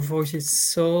voice is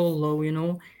so low, you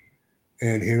know.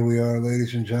 And here we are,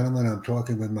 ladies and gentlemen. I'm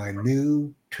talking with my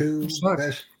new two Jack,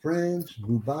 best friends,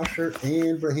 Mubasher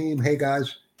and Brahim. Hey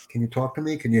guys, can you talk to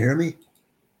me? Can you hear me?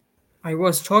 I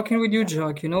was talking with you,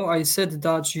 Jack. You know, I said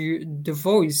that the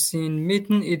voice in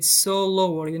Mitten it's so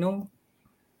lower. You know.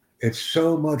 It's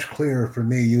so much clearer for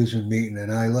me using Meetin,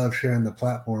 and I love sharing the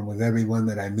platform with everyone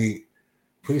that I meet.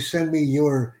 Please send me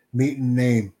your Meetin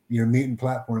name, your Meetin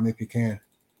platform if you can.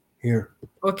 Here.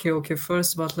 Okay.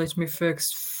 First, but let me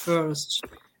fix first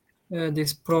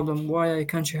this problem. Why I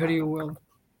can't hear you well?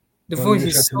 The Well, you voice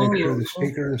just is have to so make low. sure the You know?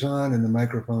 speaker is on and the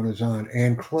microphone is on,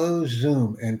 and close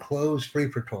Zoom and close Free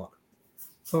for Talk.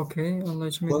 Okay,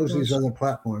 let me Close these close. other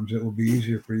platforms. It will be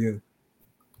easier for you.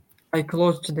 I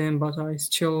closed them, but I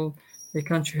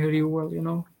can't hear you well. You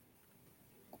know.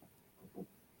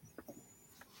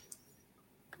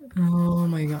 Oh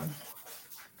my God.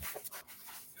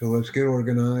 So let's get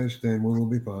organized, and we will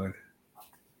be fine.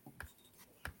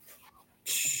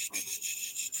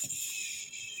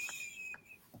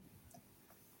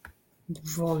 The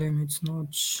volume it's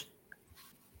not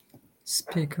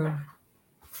speaker.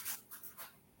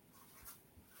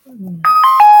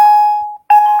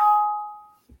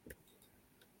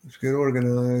 Let's get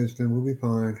organized, and we'll be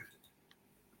fine.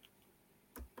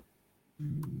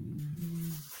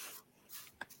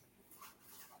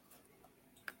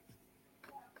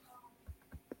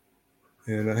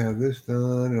 And I have this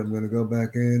done. I'm going to go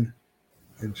back in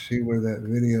and see where that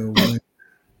video went.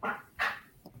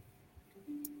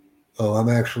 Oh, I'm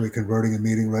actually converting a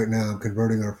meeting right now. I'm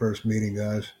converting our first meeting,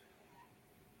 guys.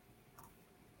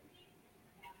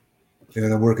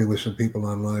 And I'm working with some people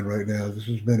online right now. This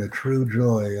has been a true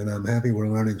joy, and I'm happy we're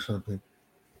learning something.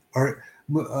 All right.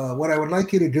 What I would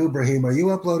like you to do, Brahim, are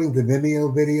you uploading the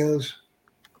Vimeo videos?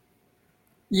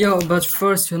 Yeah, but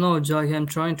first, you know, Jack, I'm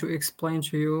trying to explain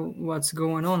to you what's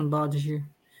going on, but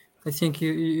I think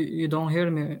you don't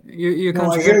hear me. You No,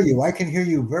 can't I hear hear me. you. I can hear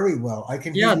you very well. I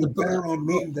can hear Yeah, you better on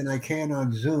Meet than I can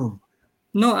on Zoom.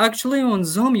 no, actually on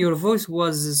Zoom your voice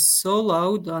was so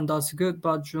loud and that's good,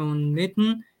 but on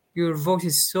Mitten your voice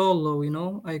is so low, you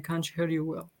know. I can't hear you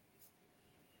well.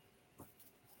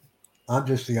 I'm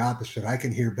just the opposite. I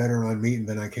can hear better on Meet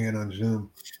than I can on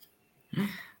Zoom.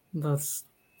 That's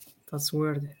that's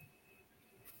weird.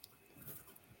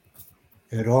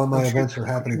 And all I my should events are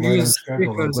happening right on use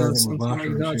schedule. I'm speakers glad and that something like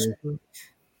Mubasher is that. here.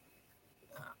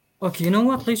 Okay, you know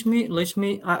what?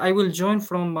 I will join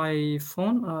from my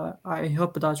phone. I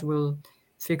hope that will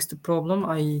fix the problem.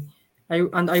 I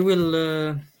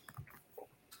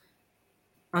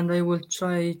will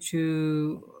try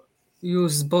to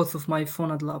use both of my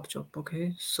phone and laptop.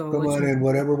 Okay, so Come let on me. in,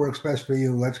 whatever works best for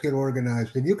you. Let's get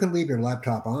organized. And you can leave your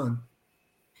laptop on.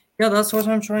 Yeah, that's what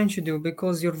I'm trying to do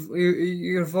because your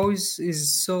voice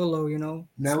is so low. You know,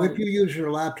 it's Now, if like. you use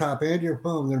your laptop and your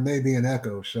phone, there may be an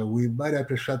echo, so we might have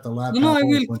to shut the No, laptop I off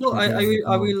will. once we get I on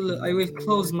the will. phone. I will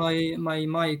close my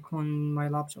mic on my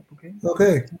laptop. Okay.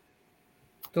 Okay,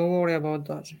 Don't worry about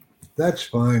that. that's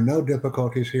fine. No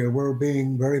difficulties here. We're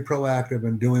being very proactive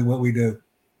and doing what we do.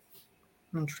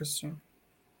 Interesting.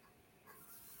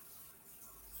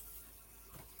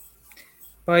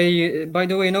 By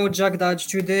the way, no, Jack, that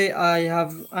today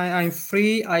I'm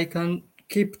free. I can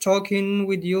keep talking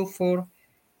with you for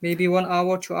maybe 1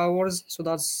 hour, 2 hours. So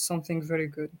that's something very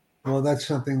good. Well, that's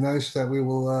something nice that we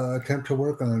will attempt to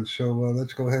work on. So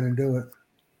let's go ahead and do it.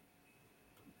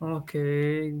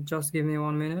 Okay, just give me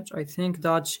 1 minute. I think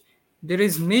that there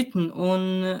is Mitten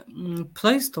on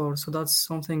Play Store, so that's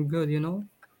something good, you know.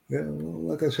 Yeah, well,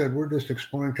 like I said, we're just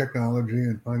exploring technology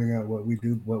and finding out what we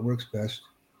do, what works best,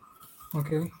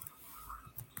 Okay.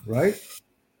 right?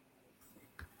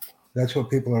 That's what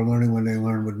people are learning when they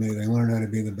learn with me. They learn how to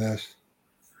be the best.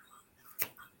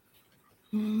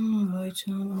 Right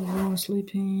now, I'm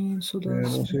sleeping. So And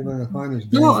that's let's see if I can find this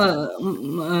no,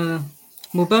 dang.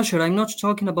 Mubashir, I'm not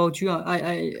talking about you.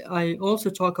 I also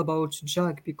talk about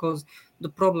Jack because the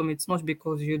problem it's not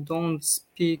because you don't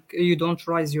speak, you don't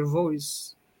raise your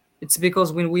voice. It's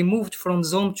because when we moved from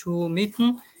Zoom to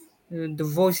Mitten, the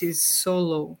voice is so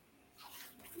low.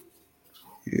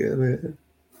 Yeah, man.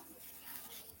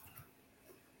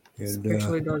 And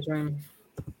Especially that time.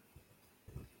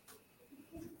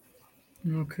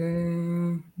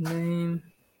 Okay, name.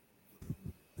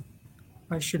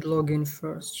 I should log in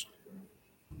first.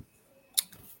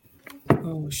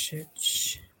 Oh shit.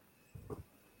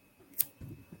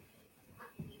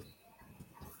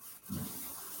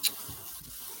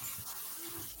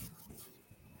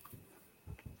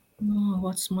 Oh,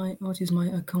 what is my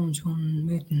account on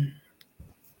Mitten?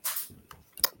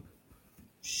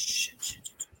 Shit.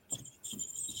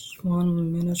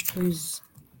 1 minute, please.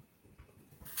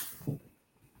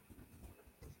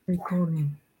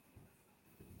 Recording.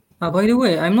 By the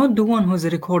way, I'm not the one who's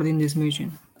recording this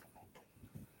meeting.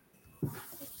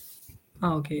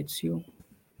 Okay, it's you.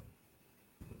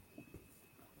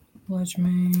 Let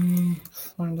me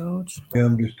find out. Yeah,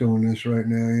 I'm just doing this right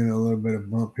now. A little bit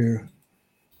of bump here.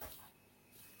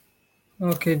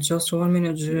 Okay, just 1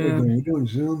 minute. We're doing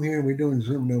Zoom here. We're doing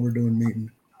Zoom. No, we're doing meeting.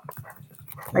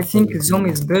 I think Zoom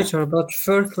is better, but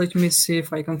first let me see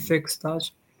if I can fix that.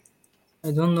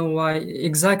 I don't know why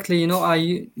exactly.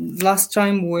 I last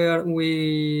time where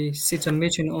we set a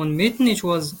meeting on meeting, it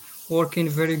was working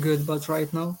very good, but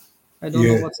right now, I don't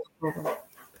know Yeah. what's the problem.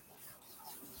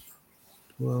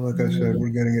 Well, like I said, we're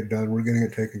getting it done. We're getting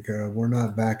it taken care of. We're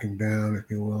not backing down, if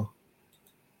you will.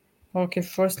 Okay,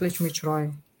 first let me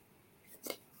try.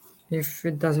 If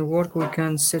it doesn't work, we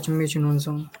can set a meeting on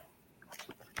Zoom.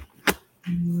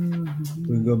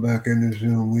 We go back into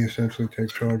Zoom. We essentially take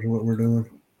charge of what we're doing.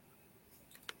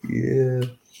 Yeah.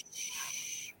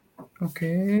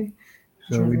 Okay.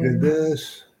 So we did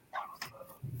this.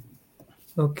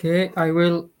 Okay, I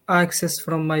will access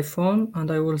from my phone and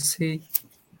I will see.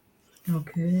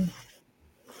 Okay.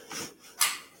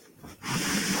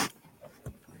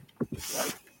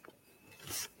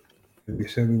 We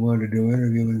said we wanted to do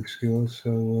interviewing skills,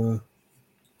 so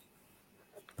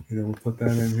we'll put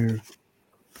that in here.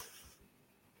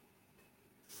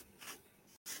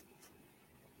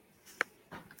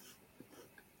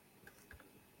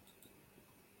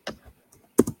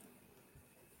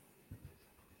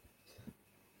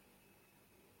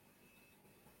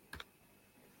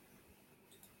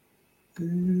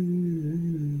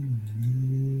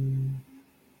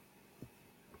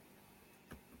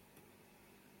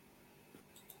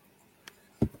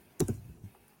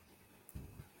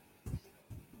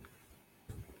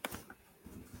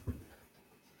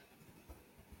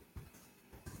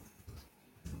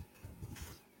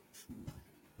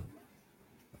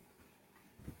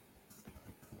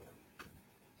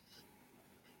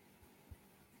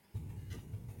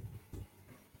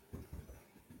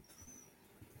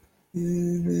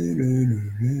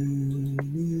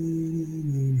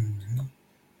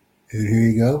 And here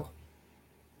you go.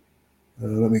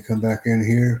 Let me come back in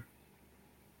here,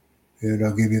 and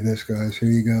I'll give you this, guys. Here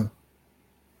you go.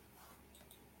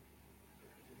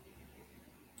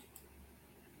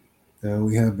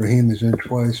 We have Brahim is in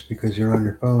twice because you're on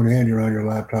your phone and you're on your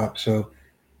laptop. So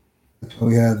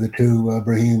we have the two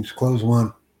Brahims. Close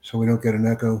one so we don't get an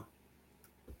echo.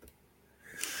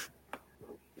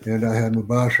 And I have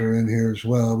Mubashir in here as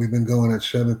well. We've been going at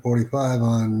 7:45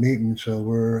 on meeting, so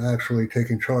we're actually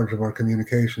taking charge of our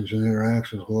communications and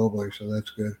interactions globally. So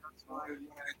that's good.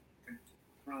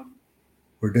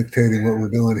 We're dictating what we're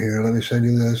doing here. Let me send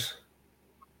you this.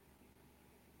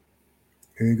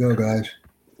 Here you go, guys.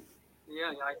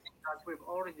 Yeah, I think that we've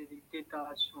already did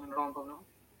that on Rumble, no?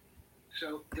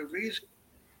 So the reason.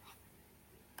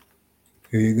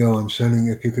 Here you go. I'm sending.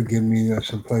 If you could give me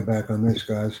some playback on this,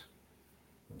 guys.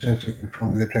 Since we're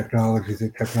controlling the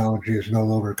technology is no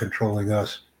longer controlling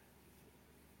us.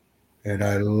 And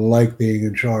I like being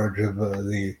in charge of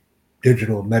the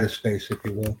digital metaspace, if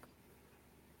you will.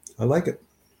 I like it.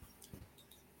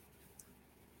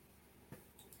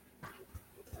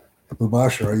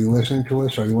 Mubashir, are you listening to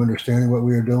us? Are you understanding what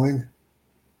we are doing?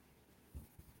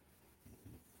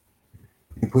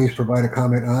 Can you please provide a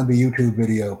comment on the YouTube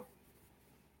video?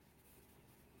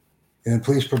 And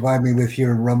please provide me with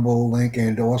your Rumble link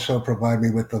and also provide me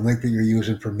with the link that you're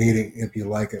using for meeting if you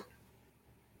like it.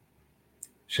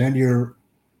 Send your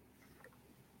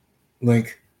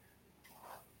link.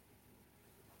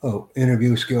 Oh,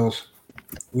 interview skills.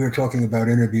 We were talking about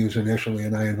interviews initially,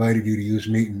 and I invited you to use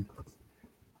Meeting.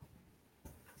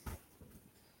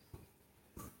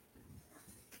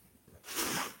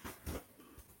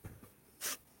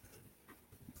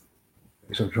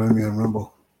 So join me on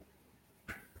Rumble.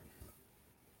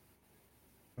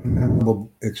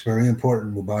 It's very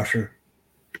important, Mubashir.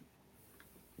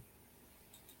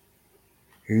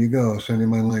 Here you go. I'll send you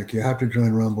my link. You have to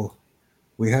join Rumble.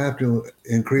 We have to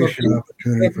increase your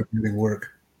opportunity for getting work.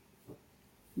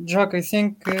 Jack, I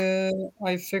think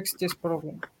I fixed this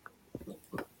problem.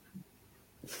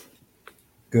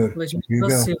 Good. Let me Here you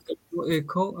just go. save the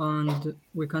echo and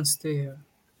we can stay here.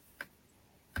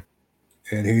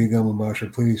 And here you go,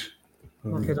 Mubashir, please.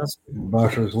 Okay, that's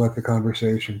Mubashir has left the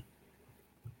conversation.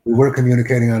 We were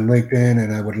communicating on LinkedIn,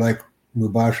 and I would like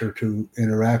Mubashir to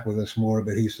interact with us more,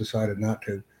 but he's decided not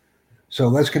to. So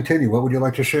let's continue. What would you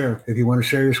like to share? If you want to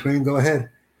share your screen, go ahead.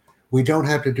 We don't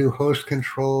have to do host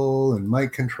control and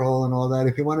mic control and all that.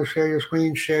 If you want to share your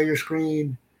screen, share your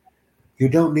screen. You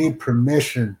don't need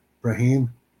permission,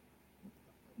 Brahim.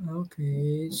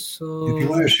 Okay, If you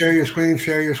want so to share your screen,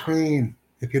 share your screen.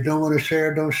 If you don't want to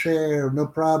share, don't share. No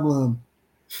problem.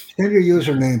 Send your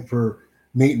username for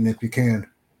meeting if you can.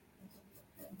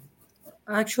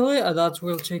 actually that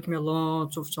will take me a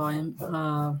lot of time.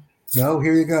 No,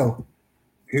 here you go.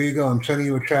 Here you go. I'm sending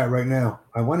you a chat right now.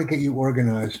 I want to get you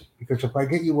organized because if I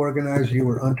get you organized, you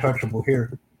are untouchable.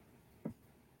 Here,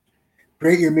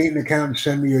 create your meeting account and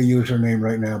send me your username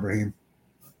right now, Brahim.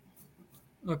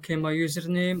 Okay, my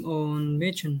username on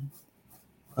Mission.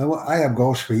 I have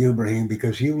goals for you, Brahim,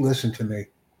 because you listen to me.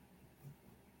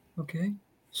 Okay,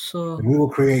 so And we will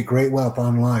create great wealth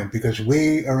online because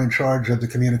we are in charge of the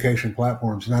communication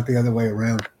platforms, not the other way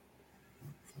around.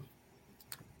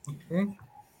 okay,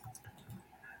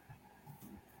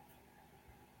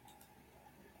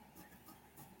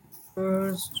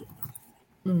 first.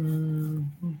 Mm,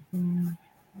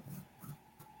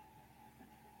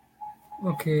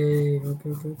 okay.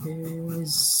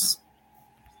 Is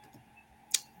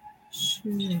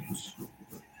shit.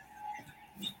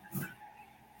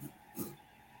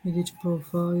 Edit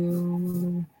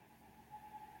profile.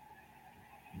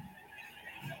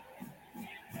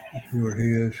 See where he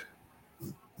is.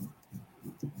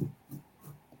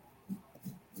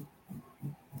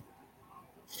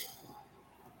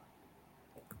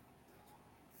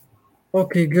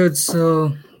 Okay, good.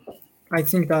 So I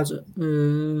think that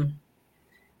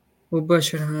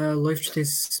Mubashir left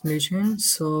this meeting.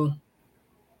 So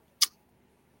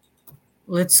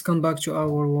let's come back to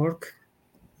our work.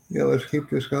 Yeah, let's keep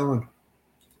this going.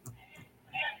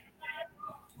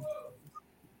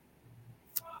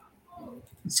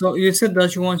 So you said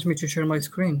that you want me to share my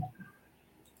screen.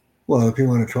 Well, if you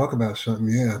want to talk about something,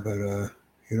 yeah, but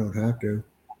you don't have to.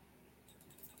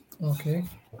 Okay.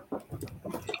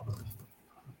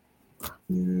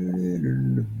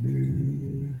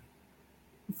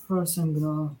 First, I'm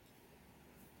gonna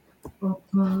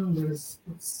open.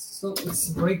 It's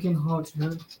breaking hard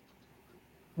here.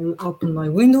 I'll open my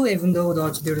window, even though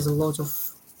that there is a lot of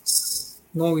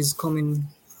noise coming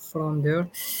from there.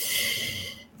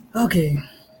 Okay.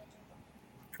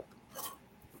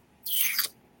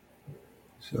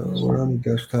 So we're on the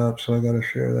desktop, so I got to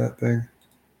share that thing.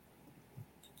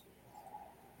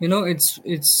 You know,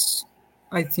 it's.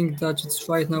 I think that it's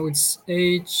right now. It's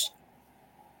H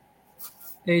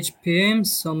p.m.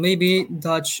 So maybe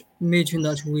that meeting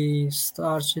that we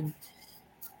started.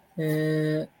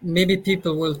 Maybe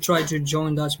people will try to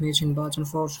join that meeting, but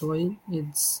unfortunately,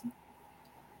 it's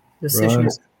the session Right.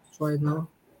 is right now.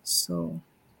 So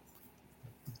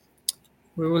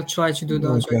we will try to I do don't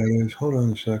know that. what that is. Hold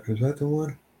on a second. Is that the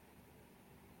one?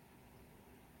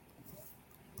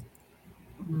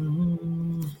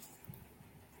 Mhm.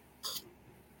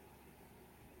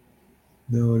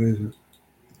 No, it isn't.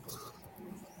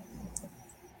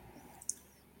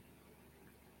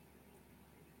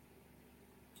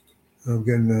 I'm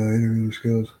getting interview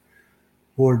skills.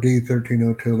 4D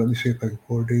 1302. Let me see if I can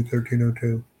 4D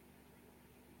 1302.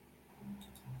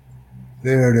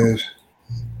 There it is.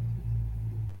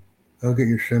 I'll get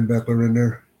your Schembeckler in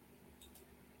there.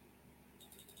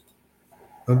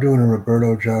 I'm doing a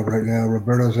Roberto job right now.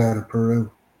 Roberto's out of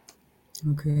Peru.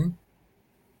 Okay.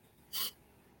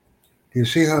 Do you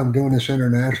see how I'm doing this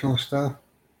international stuff?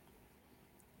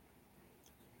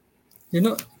 You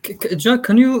know, Jack,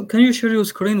 can you share your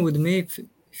screen with me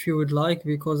if you would like,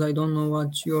 because I don't know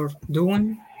what you're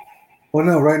doing. Well,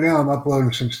 no, right now I'm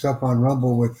uploading some stuff on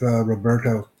Rumble with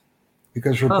Roberto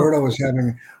because Oh, Roberto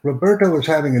was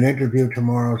having an interview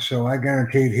tomorrow, so I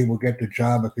guaranteed he will get the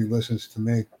job if he listens to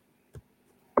me.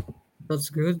 that's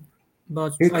good.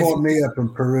 But He I called think me up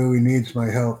from Peru. He needs my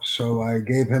help, so I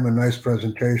gave him a nice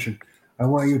presentation. I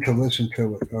want you to listen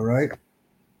to it. All right?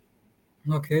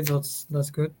 okay, that's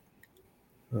good.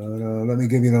 Let me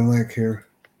give you the link here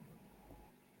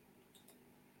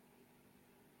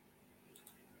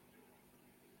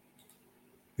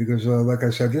because, like I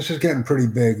said, this is getting pretty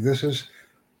big. This is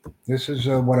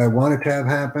what I wanted to have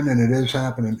happen, and it is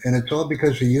happening, and it's all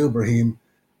because of you, Brahim.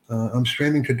 I'm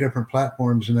streaming to different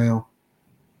platforms now,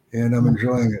 and I'm Mm.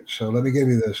 enjoying it. So let me give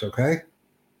you this, okay?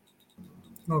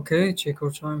 Okay, take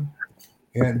your time.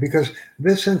 Yeah, because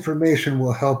this information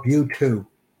will help you too.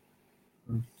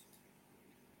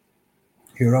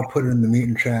 Here, I'll put it in the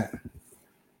meeting chat.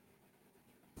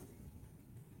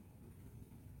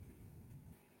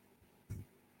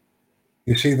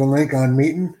 You see the link on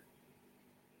meeting?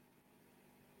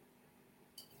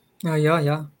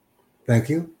 Yeah. Thank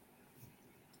you.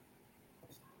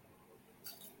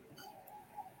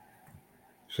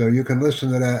 So you can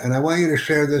listen to that, and I want you to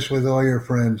share this with all your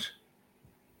friends.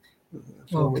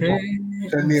 Forward. Okay.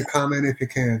 Send me a comment if you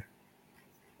can.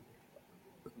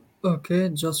 Okay,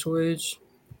 just wait.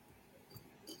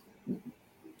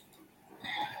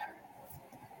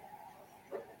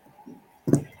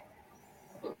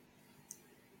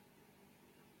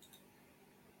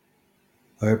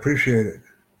 I appreciate it.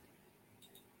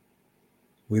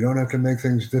 We don't have to make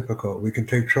things difficult. We can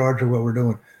take charge of what we're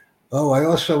doing. Oh, I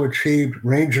also achieved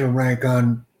Ranger rank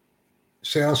on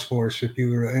Salesforce if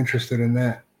you were interested in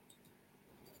that.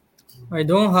 I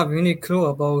don't have any clue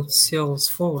about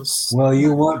Salesforce. Well,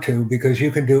 you want to because you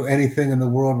can do anything in the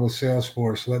world with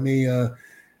Salesforce. Let me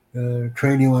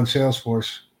train you on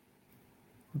Salesforce.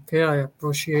 Okay, I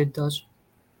appreciate that.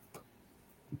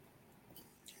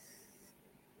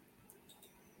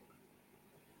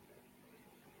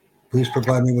 Please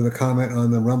provide me with a comment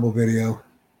on the Rumble video.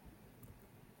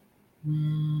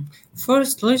 Mm,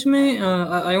 First, let me.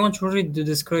 I want to read the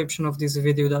description of this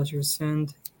video that you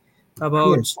sent Sure.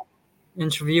 about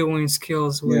interviewing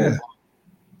skills Yeah. with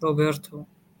Roberto.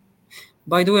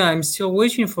 By the way, I'm still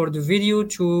waiting for the video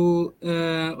to.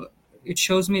 It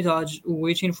shows me that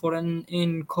waiting for an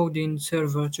encoding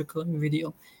server to claim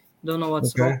video. Don't know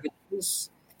what's wrong Okay. with this,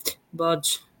 but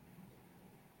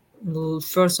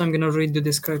first I'm gonna read the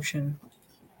description.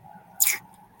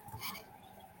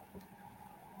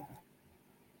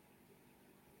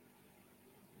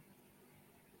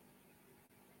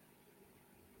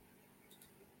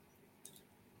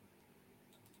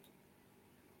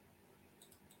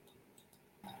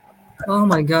 Oh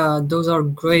my god, those are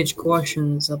great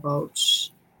questions about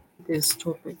this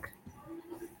topic.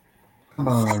 Come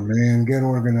on, man. Get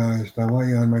organized. I want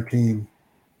you on my team.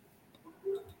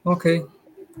 Okay,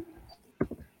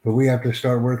 But we have to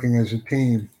start working as a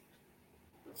team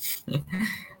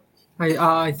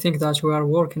I think that we are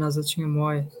working as a team.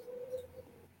 Why?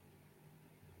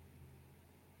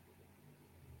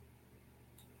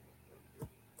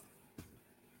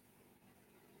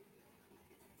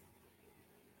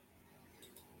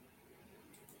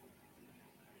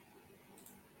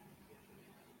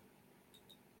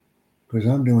 because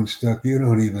I'm doing stuff you're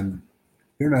not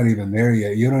even there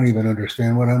yet. You don't even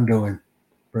understand what I'm doing,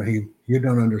 Brahim. You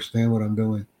don't understand what I'm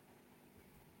doing.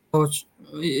 But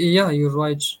yeah, you're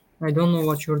right. I don't know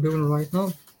what you're doing right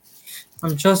now.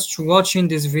 I'm just watching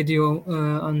this video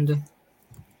and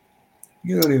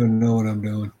You don't even know what I'm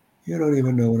doing. You don't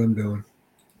even know what I'm doing.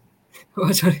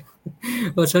 what are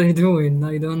what are you doing?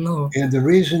 I don't know. And the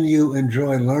reason you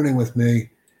enjoy learning with me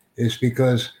is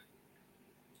because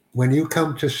when you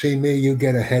come to see me, you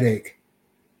get a headache.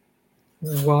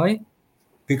 Why?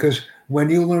 Because when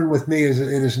you learn with me, it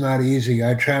is not easy.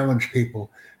 I challenge people.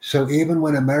 So even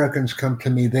when Americans come to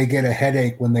me, they get a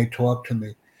headache when they talk to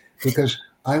me because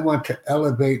I want to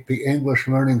elevate the English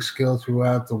learning skill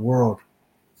throughout the world.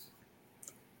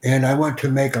 And I want to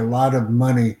make a lot of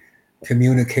money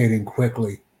communicating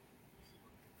quickly.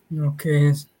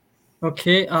 Okay,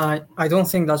 okay. I don't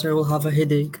think that I will have a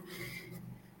headache.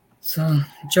 So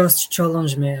just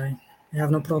challenge me. I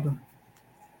have no problem.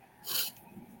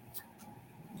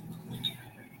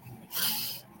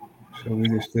 So we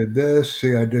just did this.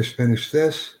 See, I just finished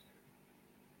this.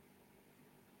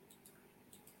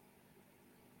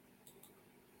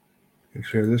 And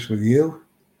share this with you.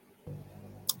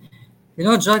 You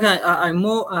know, Jack, I'm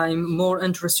more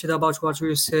interested about what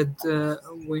you said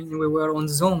when we were on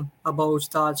Zoom about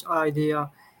that idea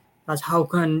that how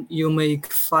can you make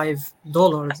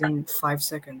 $5 in 5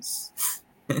 seconds?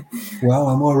 Well,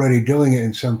 I'm already doing it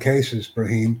in some cases,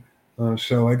 Brahim.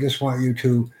 So I just want you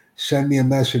to send me a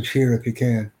message here if you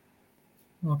can.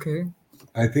 Okay.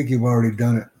 I think you've already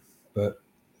done it, but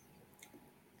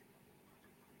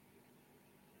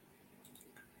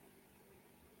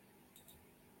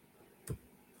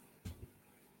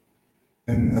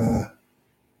and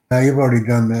now you've already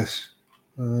done this,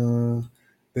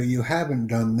 but you haven't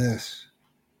done this.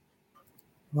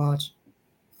 What?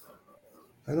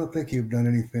 I don't think you've done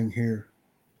anything here.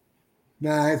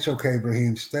 Nah, it's okay,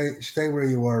 Brahim. Stay where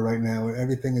you are right now.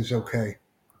 Everything is okay.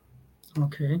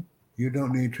 Okay. You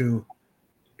don't need to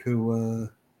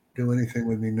do anything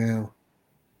with me now.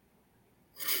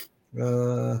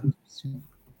 Uh,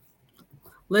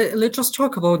 Let's just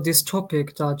talk about this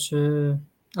topic that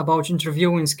about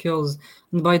interviewing skills.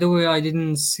 And by the way, I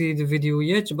didn't see the video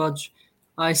yet, but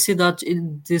I see that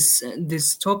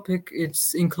this topic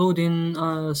it's including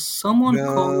someone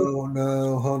called.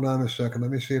 no. Hold on a second.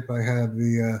 Let me see if I have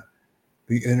the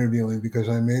interviewing because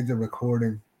I made the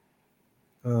recording.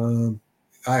 Um,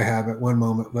 I have it. One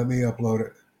moment. Let me upload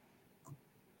it.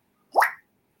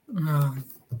 Uh,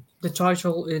 the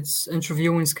title it's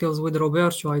interviewing skills with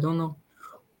Roberto. I don't know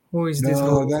who is this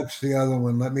No, Roberto. that's the other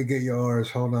one. Let me get yours.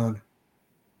 Hold on.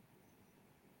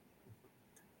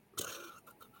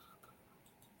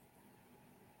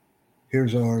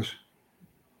 Here's ours.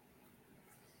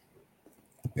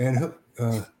 And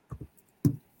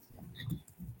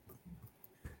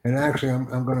and actually,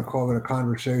 I'm going to call it a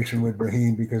conversation with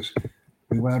Brahim because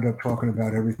we wound up talking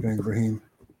about everything, Brahim.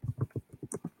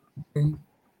 Okay.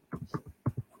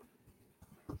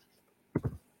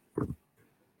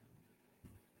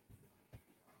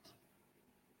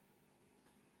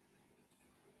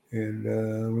 And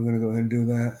we're going to go ahead and do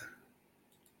that.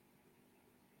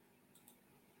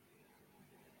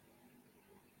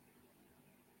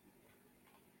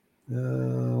 I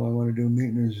want to do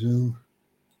meeting or Zoom.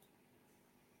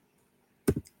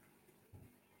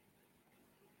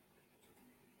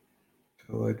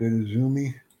 So I did a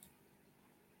Zoomy.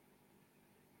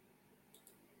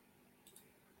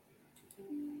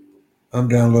 I'm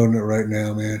downloading it right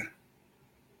now, man.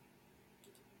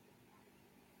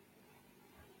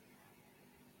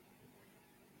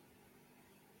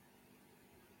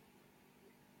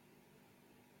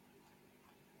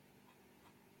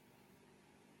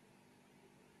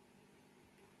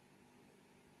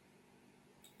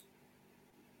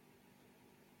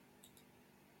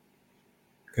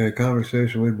 Okay,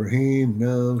 conversation with Brahim.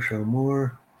 No, show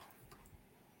more.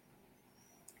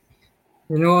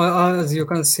 You know, as you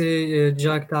can see,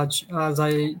 Jack, that as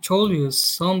I told you,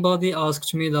 somebody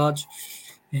asked me that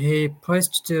he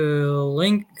pressed the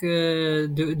link,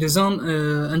 the Zoom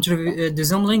interview, the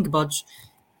Zoom link, but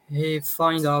he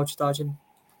find out that it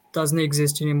doesn't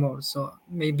exist anymore. So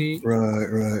maybe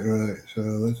Right. So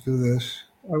let's do this.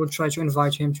 I will try to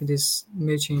invite him to this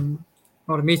meeting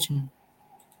Well,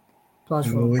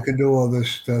 platform. we can do all this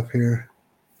stuff here.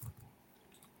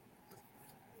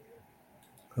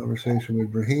 Conversation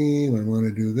with Brahim. I want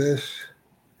to do this.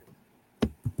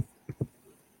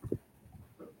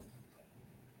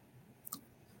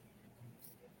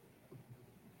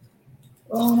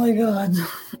 Oh my God,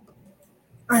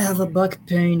 I have a back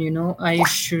pain. You know, I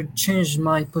should change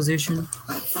my position.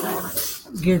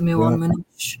 Give me Yeah, 1 minute.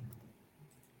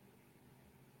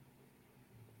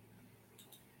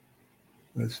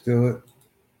 let's do it.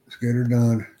 Let's get her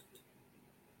done.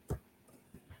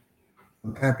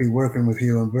 I'm happy working with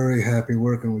you. I'm very happy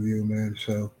working with you, man.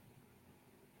 So,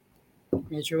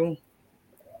 Me too.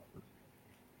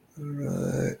 all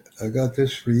right. I got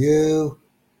this for you.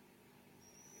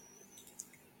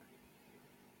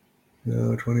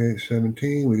 No,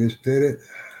 2817. We just did it.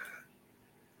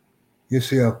 You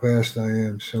see how fast I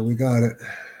am. So we got it.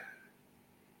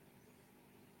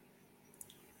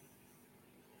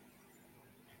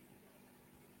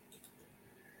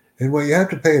 And what you have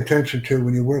to pay attention to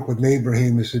when you work with me,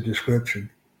 Brahim, is the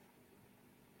description.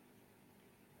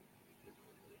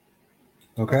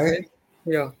 Okay? Okay.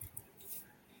 Yeah.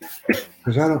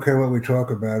 Because I don't care what we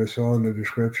talk about, it's all in the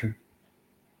description.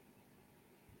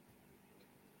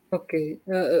 Okay.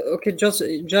 Okay. Just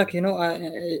Jack. You know,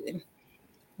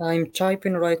 I'm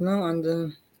typing right now,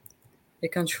 and I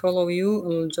can't follow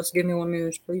you. Just give me 1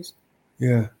 minute, please.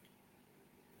 Yeah.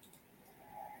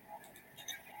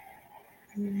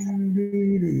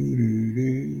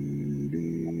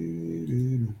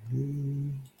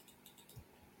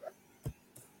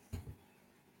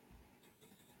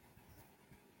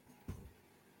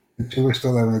 So we're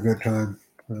still having a good time.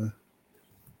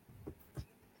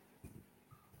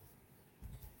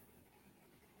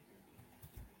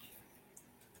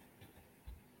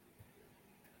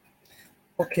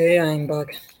 Okay, I'm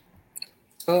back.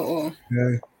 Oh,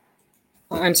 Okay.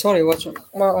 I'm sorry.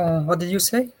 What did you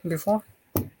say before?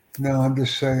 No, I'm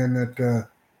just saying that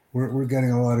we're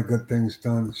getting a lot of good things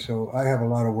done. So I have a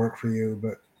lot of work for you,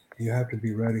 but you have to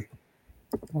be ready.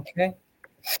 Okay.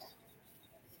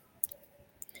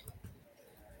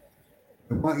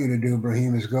 What I want you to do,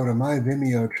 Brahim, is go to my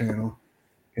Vimeo channel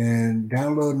and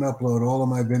download and upload all of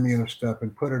my Vimeo stuff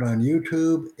and put it on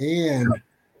YouTube. And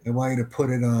I want you to put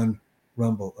it on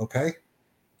Rumble. Okay?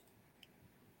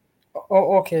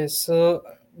 Oh, okay. So,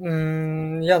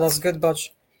 yeah, that's good. But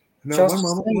No, one just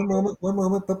moment, one moment, one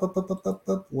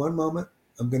moment, one moment.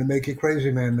 I'm going to make you crazy,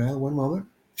 man. Now, one moment.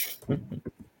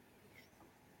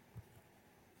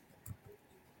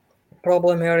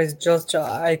 problem here is just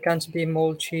I can't be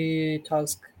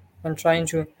multitask. I'm trying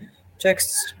to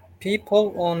text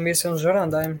people on Messenger,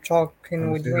 and I'm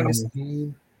talking with you in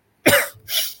Conversation this. with him.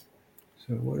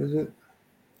 So what is it?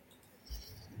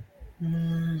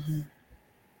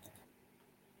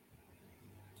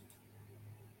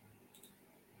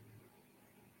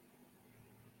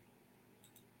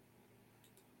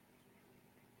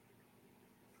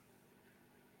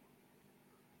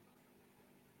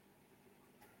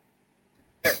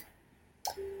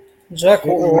 Jack,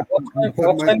 Hold on, what I'm time? putting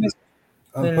What my time is?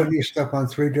 I'm I putting know. your stuff on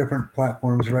 3 different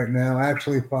platforms right now.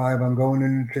 Actually, 5. I'm going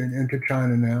into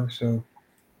China now. So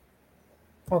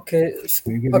Okay. let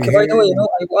me give you Okay. By the way, here.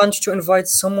 I want to invite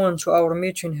someone to our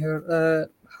meeting here.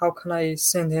 How can I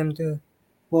send him the?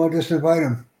 Well, just invite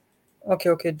them. Okay.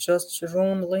 Okay. Just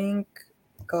room link,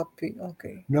 copy.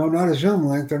 Okay. No, not a Zoom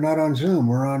link. They're not on Zoom.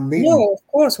 We're on Meeting. No, of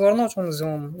course we're not on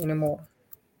Zoom anymore.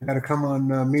 You got to come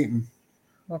on Meeting.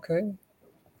 Okay.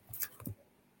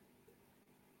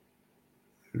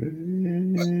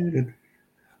 If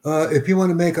you want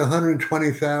to make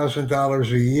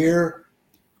 $120,000 a year,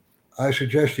 I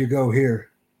suggest you go here.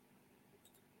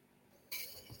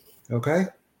 Okay.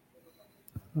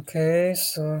 Okay.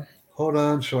 So. Hold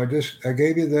on. So I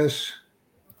gave you this.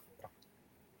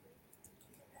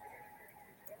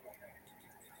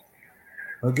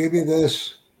 I'll give you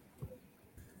this,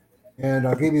 and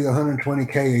I'll give you the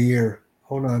 120K a year.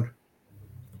 Hold on.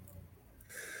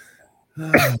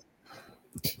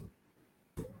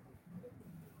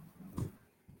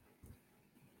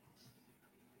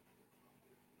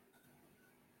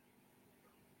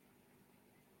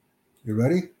 You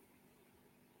ready?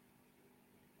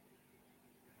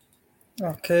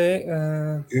 Okay.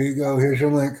 Here you go. Here's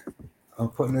your link. I'm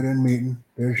putting it in Meeting.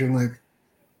 There's your link.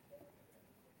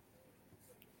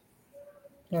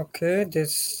 Okay.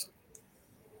 This.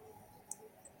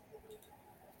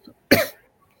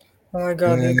 Oh my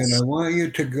God. And I It's. want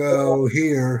you to go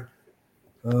here.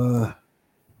 Uh,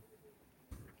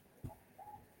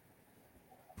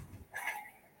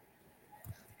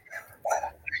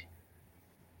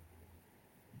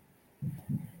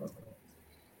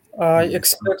 I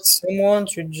expect someone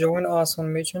to join us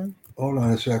on meeting. hold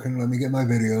on a second. Let me get my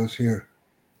videos here.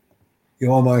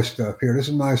 All my stuff here. This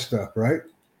is my stuff, right?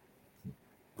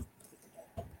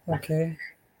 Okay.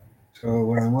 So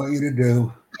what I want you to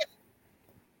do,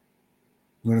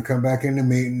 I'm going to come back into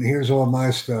Meeting. Here's all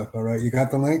my stuff. All right. You got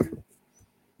the link?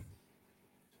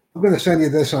 I'm going to send you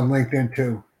this on LinkedIn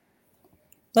too.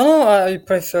 No, no. I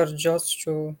prefer just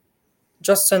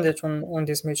send it on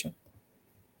this meeting.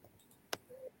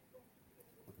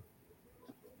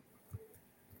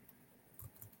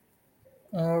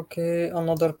 Okay.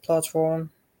 Another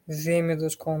platform.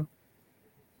 Vimeo.com.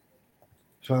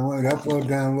 So I want you to upload,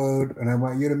 download, and I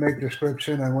want you to make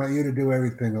description. I want you to do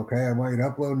everything, okay? I want you to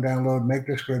upload and download, make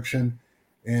description,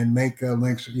 and make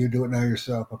links. You do it now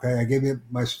yourself, okay? I give you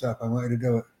my stuff. I want you to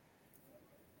do it.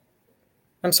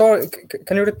 I'm sorry.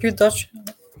 Can you repeat that?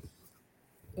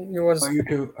 You I was. want you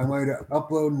to. I want you to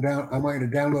upload and down. I want you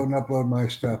to download and upload my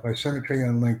stuff. I sent it to you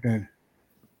on LinkedIn.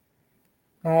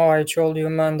 Oh, I told you,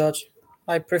 man, that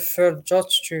I prefer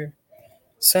just to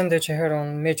send it here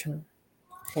on meeting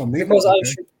Oh, meeting? because I Okay.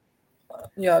 should.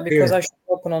 Yeah, because I Here, should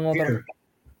open another here,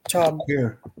 tab.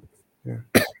 here, here.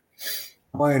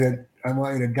 I want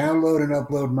you to download and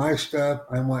upload my stuff.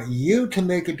 I want you to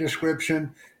make a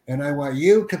description, and I want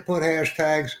you to put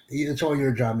hashtags. It's all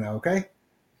your job now, okay?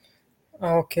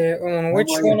 Okay. On I which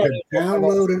want you one are to you talking about?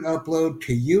 download and upload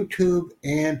to YouTube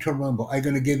and to Rumble. I'm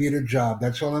going to give you the job.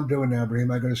 That's all I'm doing now,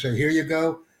 Brahim. I'm going to say, here you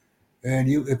go. And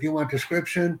if you want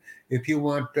description, if you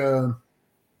want,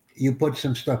 you put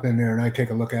some stuff in there, and I take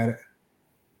a look at it.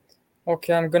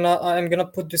 Okay, I'm gonna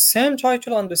put the same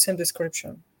title and the same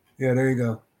description. Yeah, there you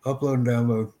go. Upload and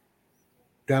download.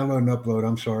 Download and upload.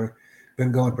 I'm sorry.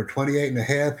 Been going for 28 and a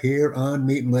half here on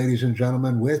Meeting, ladies and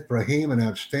gentlemen, with Brahim, an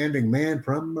outstanding man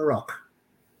from Morocco.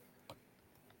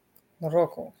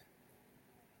 Morocco.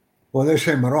 Well, they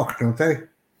say Morocco, don't they?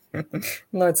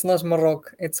 No, it's not Morocco.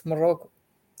 It's Morocco.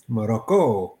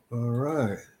 Morocco. All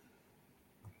right.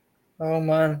 Oh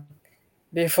man.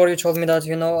 Before you told me that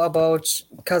you know about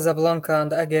Casablanca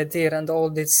and Agadir and all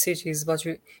these cities, but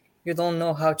you don't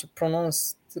know how to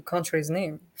pronounce the country's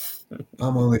name.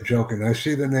 I'm only joking. I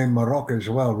see the name Morocco as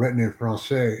well, written in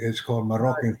Francais. It's called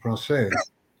Morocco in Francais.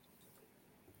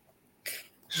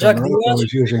 So Jack, do you Morocco want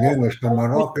is using English, but me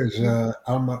Morocco is,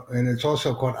 and it's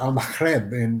also called Al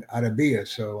Maghreb in Arabia.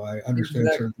 So I understand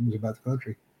exact? certain things about the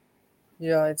country.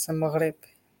 Yeah, it's a Maghreb.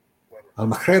 Al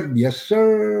Maghreb, yes,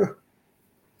 sir.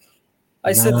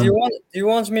 I said, Nam. do you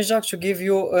want me, Jack, to give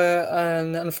you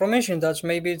an information that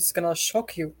maybe it's gonna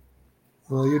shock you?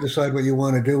 Well, you decide what you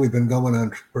want to do. We've been going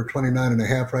on for 29 and a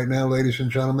half right now, ladies and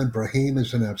gentlemen. Brahim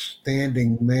is an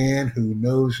outstanding man who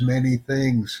knows many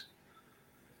things.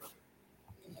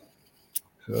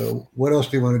 So what else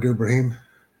do you want to do, Brahim?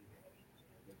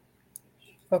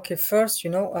 Okay, first,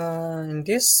 in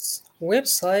this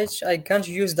website, I can't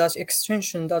use that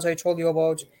extension that I told you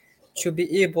about to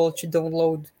be able to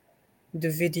download the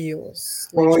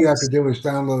videos. Well, Like all you have to just do is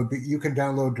download. You can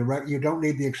download direct. You don't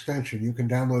need the extension. You can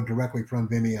download directly from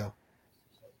Vimeo.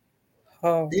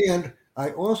 how? And I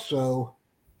also,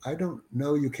 I don't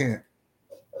know, you can't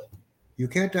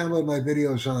download my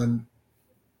videos on,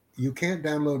 you can't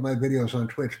download my videos on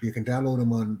Twitch, but you can download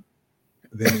them on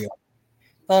Vimeo.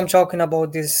 I'm talking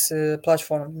about this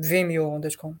platform,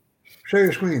 Vimeo.com. Share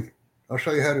your screen. I'll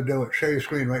show you how to do it. Share your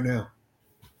screen right now.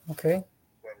 Okay.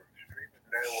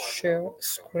 Share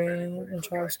screen,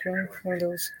 entire screen,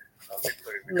 Windows.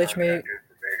 Let me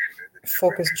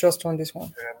focus just on this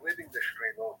one.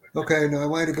 Okay, now I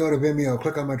want you to go to Vimeo.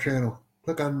 Click on my channel.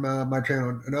 Click on my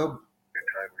channel. No,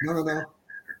 no.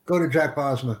 Go to Jack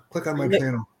Bosma. Click on my Yeah,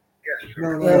 channel.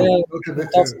 No, no, yeah, no. yeah, Go to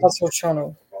that's your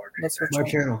channel. That's your my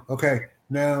channel. channel. Okay,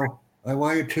 now I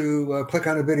want you to click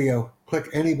on a video. Click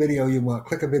any video you want.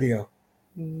 Click a video.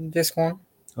 This one.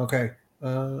 Okay.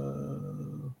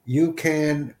 You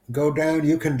can go down.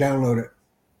 You can download it.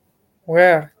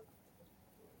 Where?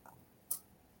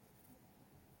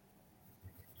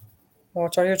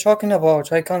 What are you talking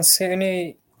about? I can't see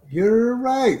any. You're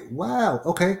right. Wow.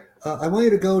 Okay. I want you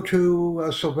to go to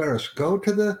Silveris. Go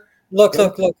to the. Look, Go.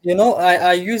 look, look. You know,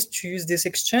 I used to use this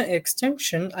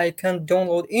extension. I can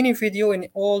download any video in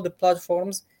all the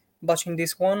platforms, but in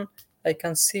this one, I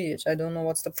can see it. I don't know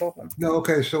what's the problem. No.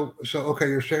 Okay. Okay.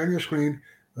 You're sharing your screen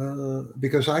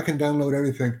because I can download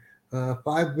everything. 5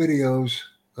 videos.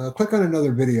 Click on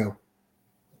another video.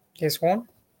 This one?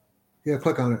 Yeah.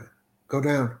 Click on it. Go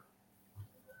down.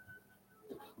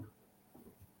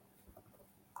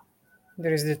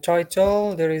 There is the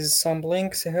title. There is some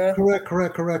links here. Correct.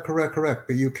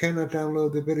 But you cannot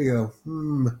download the video.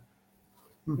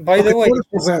 By Okay, the way, go to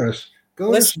Silveris. Go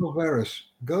to listen. Silveris.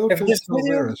 Go If to this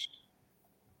video, Silveris.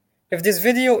 if this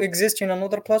video exists in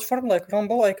another platform like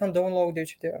Rumble, I can download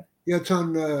it there. Yeah, it's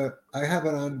on. I have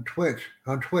it on Twitch,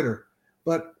 on Twitter.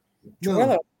 But no,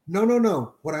 Twitter.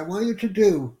 no. What I want you to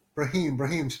do,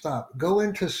 Brahim, stop. Go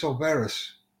into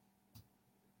Silveris.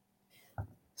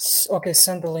 Okay,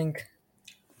 send the link.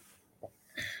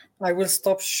 I will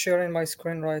stop sharing my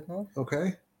screen right now.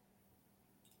 Okay.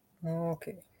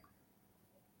 Okay.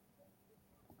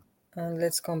 And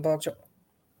let's come back.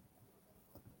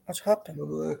 What happened?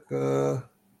 Look.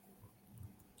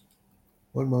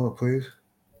 One moment, please.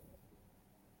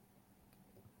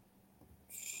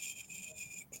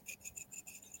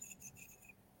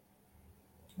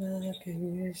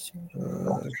 Okay.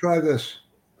 Try this.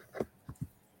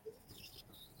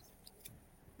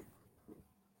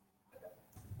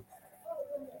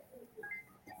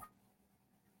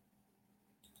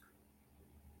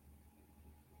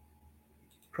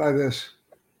 Try this.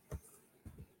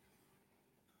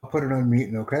 I'll put it on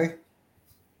meeting, okay?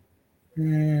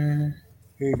 Here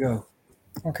you go.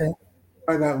 Okay.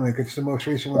 Try that link. It's the most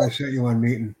recent one I sent you on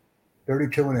meeting.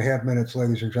 32 and a half minutes,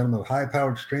 ladies and gentlemen, of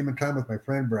high-powered streaming time with my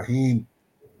friend Brahim.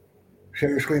 Share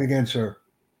your screen again, sir.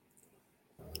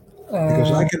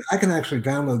 Because I can actually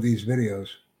download these videos.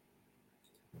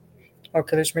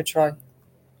 Okay, let me try.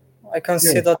 I can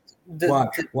see that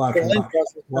Watch. the link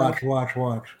was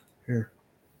Watch. Here.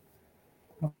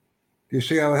 Do you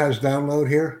see how it has download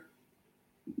here?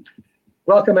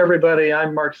 Welcome, everybody.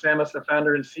 I'm Mark Samus, the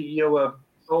founder and CEO of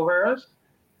Silveris.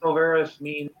 Silveris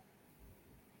means...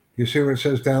 You see where it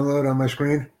says download on my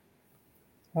screen?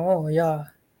 Oh, yeah.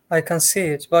 I can see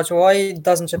it. But why it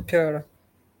doesn't appear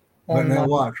But on now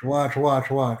my...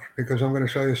 watch. Because I'm going to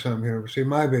show you something here. See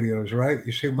my videos, right?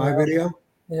 You see my video?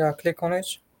 Yeah, click on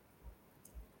it.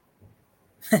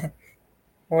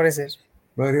 What is it?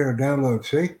 Right here, download.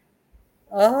 See?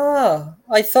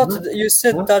 I thought you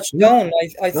said touch down.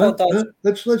 I thought that.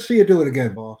 Let's see you do it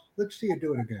again, boss. Let's see you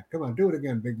do it again. Come on, do it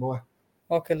again, big boy.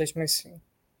 Okay, let me see.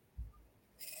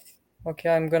 Okay,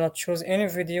 I'm gonna choose any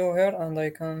video here and I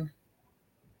can...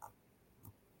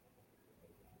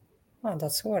 Oh,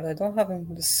 that's weird. I don't have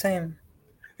the same.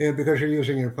 And because you're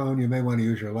using your phone, you may want to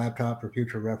use your laptop for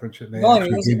future reference. It may No,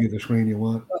 actually give you the screen you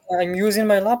want. I'm using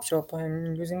my laptop.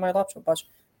 But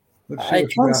Let's see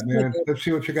what you got, man. Let's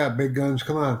see what you got, big guns.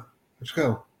 Come on. Let's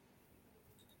go.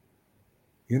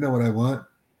 You know what I want.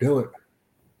 Do it.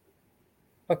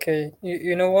 Okay,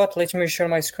 you know what? Let me share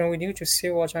my screen with you to see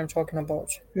what I'm talking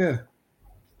about. Yeah.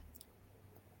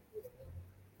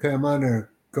 Okay, I'm on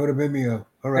there. Go to Vimeo.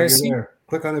 All right, you're there.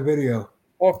 Click on the video.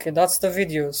 Okay, that's the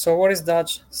video. So what is that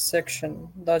section?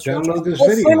 Download this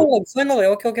video. Finally.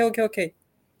 Okay.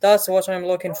 That's what I'm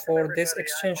looking for, this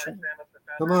extension.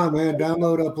 Come on, man.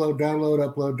 Download, upload.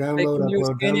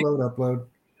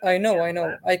 I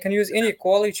know. I can use any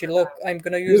quality. Look, I'm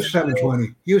going to use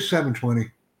 720. Use 720.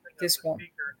 This one.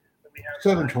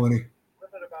 720.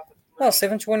 No,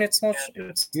 720, it's not...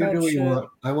 You do what you want.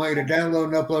 I want you to download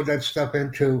and upload that stuff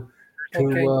into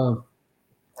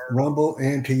Rumble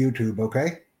and to YouTube,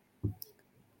 okay?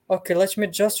 Okay, let me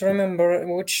just remember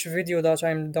which video that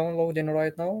I'm downloading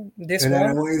right now. This And then I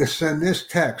one. want you to send this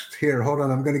text here. Hold on,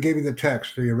 I'm going to give you the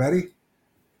text. Are you ready?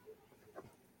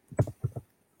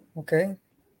 Okay.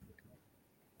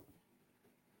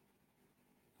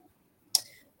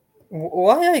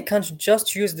 Why I can't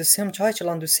just use the same title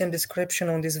and the same description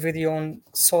on this video on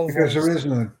Because there solvers? is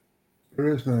none. There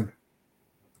is none.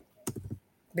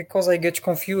 Because I get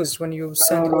confused when you No,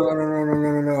 send no, all. no, no, no, no,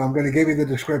 no, no, no. I'm going to give you the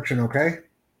description, okay?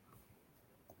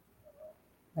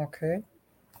 Okay.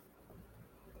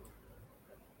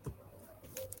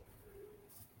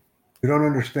 You don't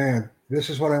understand. This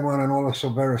is what I want on all the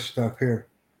Silveris stuff here.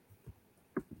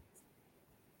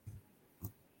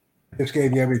 Just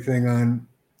gave you everything on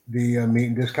the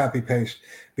meeting. Just copy paste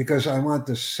because I want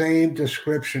the same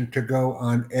description to go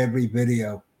on every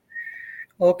video.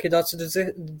 Okay, that's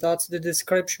the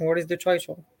description. What is the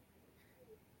title?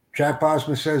 Jack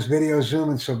Bosma says video Zoom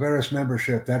and Silveris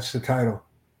membership. That's the title.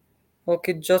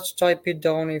 Okay, just type it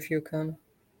down if you can.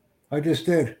 I just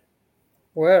did.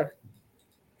 Where?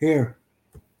 Here.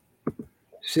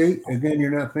 See, again,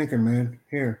 you're not thinking, man.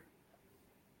 Here.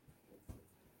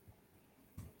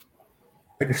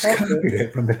 I just Okay. copied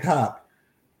it from the top.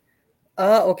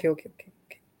 Ah, okay.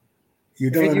 You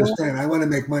don't Video. understand. I want to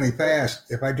make money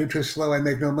fast. If I do too slow, I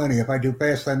make no money. If I do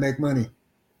fast, I make money.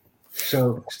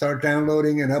 So start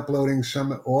downloading and uploading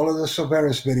all of the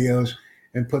Silveris videos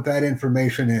and put that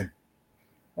information in.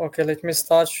 Okay, let me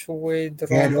start with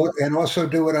And, Rumble. and also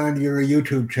do it on your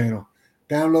YouTube channel.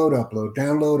 Download, upload,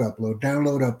 download, upload,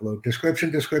 download, upload.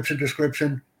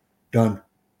 Description. Done.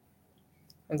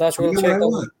 And that You will know what take I a.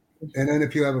 want. And then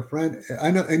if you have a friend, I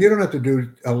know, and you don't have to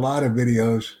do a lot of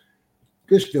videos.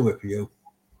 Just do it for you.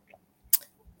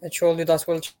 Actually, that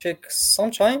will take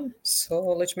some time. So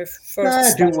let me first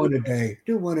Do start one with. a day.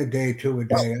 Do one a day, two a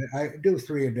day. I do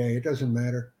 3 a day. It doesn't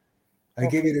matter. I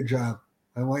give you Okay. the job.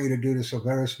 I want you to do the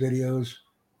Silveris videos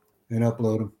and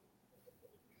upload them.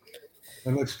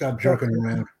 And let's stop jerking Okay.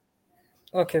 around.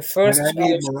 Okay. And I First,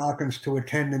 need Moroccans to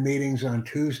attend the meetings on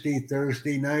Tuesday,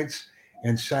 Thursday nights,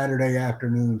 and Saturday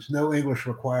afternoons. No English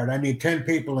required. I need 10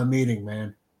 people a meeting,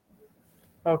 man.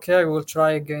 okay, I will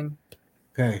try again.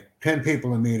 Okay, 10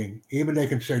 people a meeting. Even they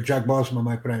can say, Jack Bosma,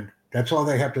 my friend. That's all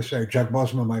they have to say, Jack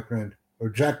Bosma, my friend. Or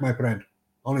Jack, my friend.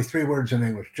 Only 3 words in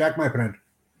English. Jack, my friend.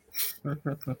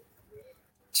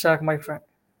 Check my friend.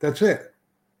 That's it.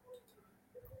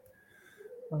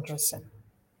 Interesting.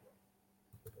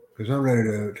 Because I'm ready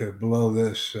to blow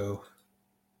this, so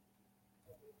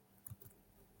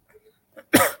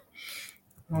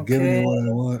I'm giving you Okay. what I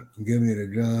want. I'm giving you the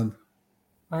job.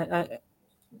 I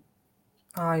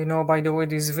by the way,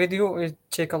 this video it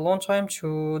take a long time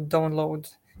to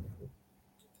download.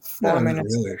 No, Four not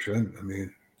minutes. really. It shouldn't. I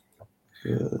mean,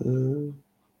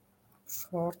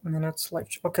 4 minutes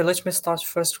left. Okay, let me start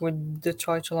first with the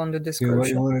title and the yeah, what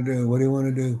do you description. want to do? What do you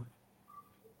want to do?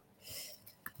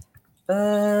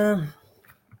 Um.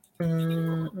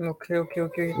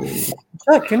 Okay.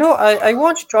 Jack, I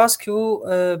wanted to ask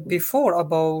you before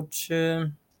about.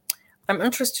 I'm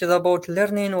interested about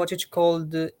learning what it's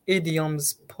called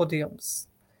idioms, podiums,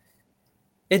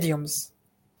 idioms.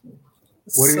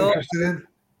 What are you So interested in?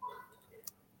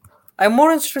 I'm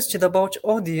more interested about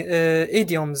all the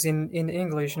idioms in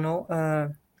English. I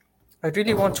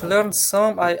really want to learn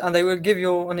some. I will give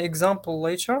you an example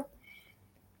later.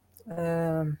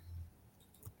 Um,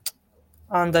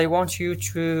 and I want you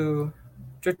to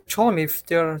tell me if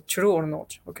they're true or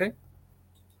not. Okay?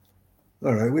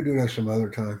 All right, we do that some other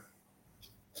time.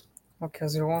 Okay,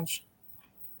 as you want.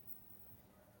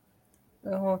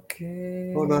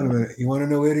 Hold on a Okay. minute. You want to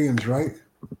know idioms, right?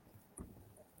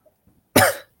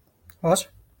 What?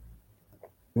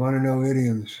 You want to know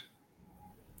idioms.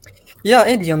 Yeah,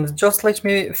 idioms. Just let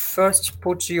me first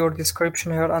put your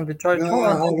description here and the No, title,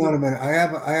 and I hold will. on a minute.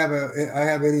 I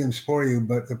have idioms for you,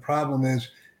 but the problem is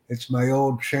it's my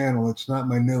old channel. It's not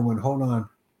my new one. Hold on.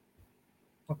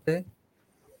 Okay.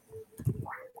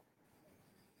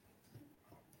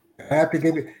 I have to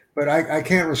give you, but I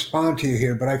can't respond to you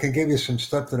here, but I can give you some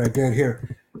stuff that I did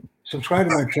here. Subscribe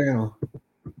to my channel.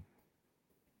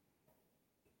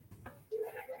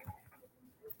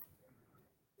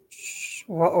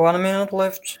 1 minute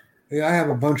left. Yeah, I have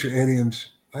a bunch of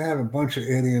idioms. I have a bunch of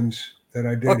idioms that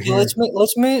I did Okay, here.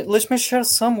 let me share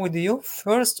some with you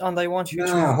first, and I want you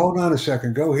Nah, to. hold on a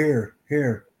second. Go here.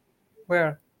 Here.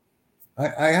 Where?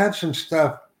 I have some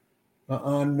stuff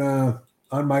on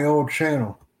my old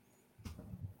channel.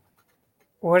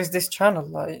 Where is this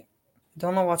channel? I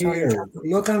don't know what are you Here.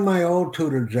 talking. Look on my old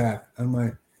tutor Jack. On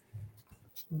my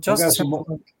I got Just a some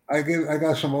moment. I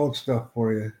got some old stuff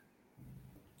for you.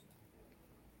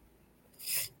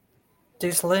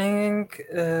 This link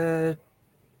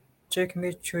take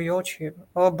me to YouTube.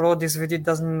 Oh, bro, this video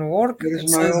doesn't work. This is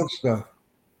It my says old stuff.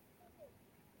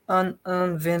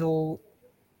 unavailable.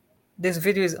 This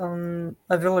video is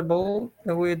unavailable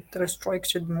with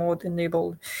restricted mode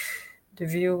enabled. To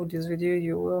view this video,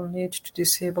 you will need to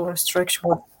disable restriction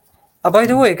mode. By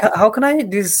the way, how can I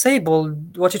disable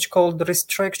what is called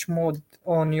restrict mode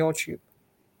on YouTube?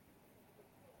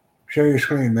 Share your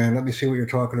screen, man. Let me see what you're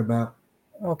talking about.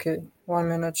 Okay, 1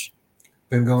 minute.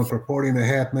 Been going for 40 and a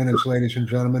half minutes, ladies and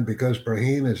gentlemen, because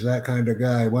Brahim is that kind of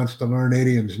guy. Wants to learn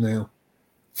idioms now.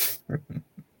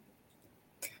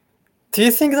 Do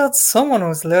you think that someone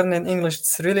who's learning English,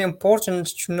 it's really important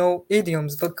to know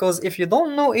idioms? Because if you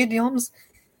don't know idioms,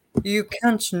 you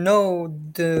can't know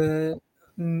the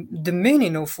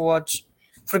meaning of what.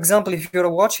 For example, if you're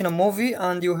watching a movie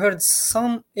and you heard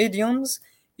some idioms,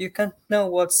 you can't know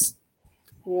what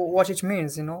it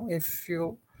means. You know, if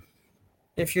you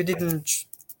didn't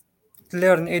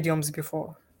learn idioms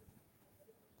before.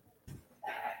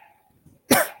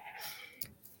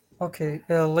 Okay,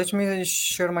 let me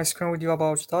share my screen with you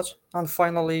about that. And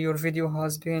finally, your video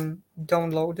has been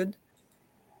downloaded.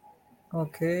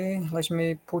 Okay, let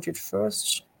me put it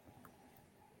first.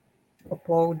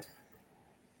 Upload.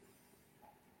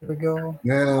 Here we go.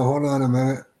 Now, hold on a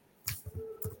minute.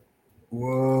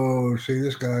 Whoa, see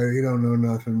this guy, he don't know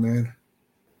nothing, man.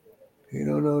 He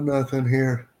don't know nothing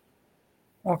here.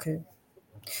 Okay,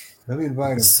 Let me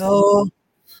invite him. so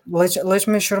let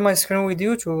me share my screen with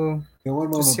you Yeah, one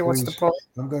to moment, see what's the please. problem.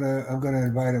 I'm gonna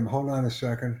invite him. Hold on a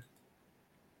second.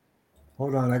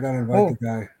 Hold on, I gotta invite the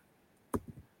Oh, guy.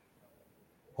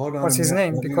 Hold on a what's his minute.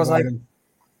 name? Let me Because I invite him.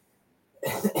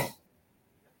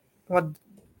 what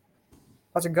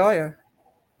what's a guy?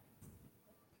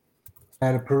 I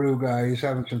had a Peru guy. He's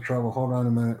having some trouble. Hold on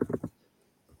a minute.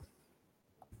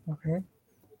 Okay,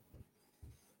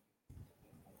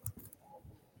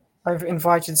 I've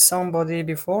invited somebody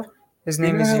before. His You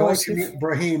name know is how Yosef.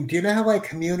 Brahim, do you know how I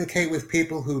communicate with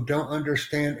people who don't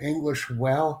understand English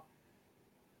well?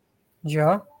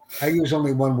 Yeah. I use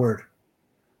only one word.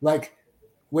 Like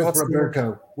with What's the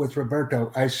word?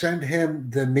 Roberto, I send him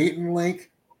the meeting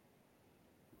link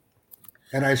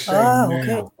and I say Ah, okay.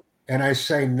 now. And I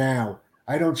say now.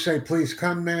 I don't say please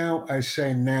come now. I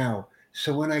say now.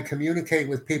 So when I communicate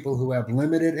with people who have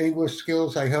limited English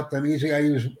skills, I help them easy.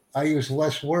 I use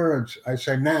less words. I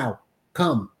say now,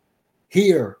 come,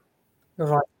 here. You're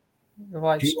right. You're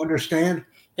right. Do you understand?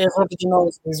 Everybody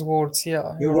knows these words.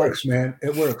 Yeah, It you're right. works, man.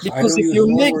 It works. I Because don't if use you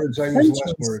more make words. I use less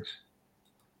sentence, words.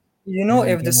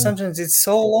 if the And sentence is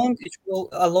so long, it will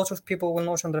a lot of people will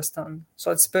not understand.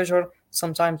 So it's better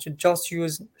sometimes to just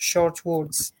use short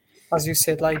words, as you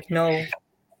said, like no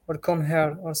or come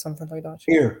here or something like that.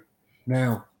 here,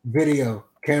 now, video,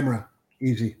 camera,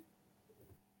 easy.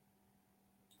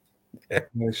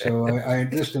 Okay, so I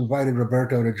just invited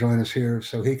Roberto to join us here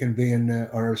so he can be in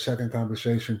our second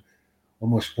conversation.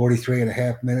 Almost 43 and a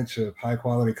half minutes of high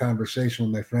quality conversation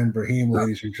with my friend Brahim,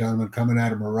 ladies and gentlemen, coming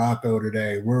out of Morocco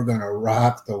today. We're going to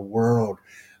rock the world.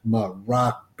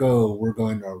 Morocco. We're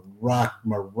going to rock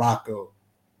Morocco.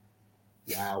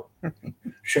 Wow.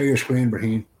 Share your screen,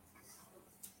 Brahim.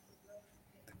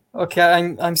 Okay,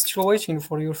 I'm still waiting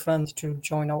for your friend to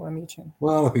join our meeting.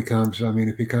 Well, if he comes,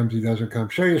 if he comes, he doesn't come.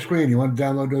 Share your screen. You want to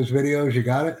download those videos? You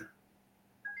got it?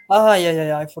 Ah,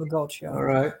 yeah, I forgot. Yeah, All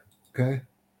right. Okay.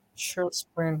 share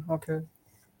screen. Okay.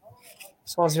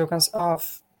 So as you can see, I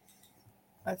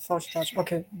thought that.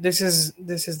 Okay, this is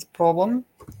the problem.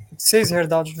 It says here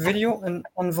that video and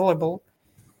unavailable.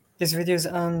 This video is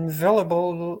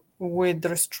unavailable with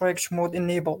restriction mode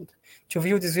enabled. To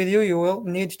view this video, you will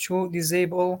need to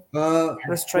disable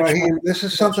restriction mode. Brahim, this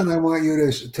is something I want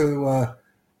you to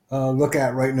look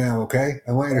at right now, okay?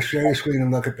 I want you to share your screen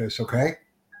and look at this, okay?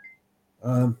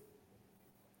 I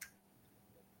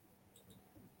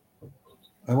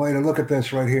want you to look at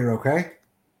this right here, okay?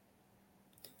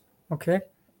 Okay.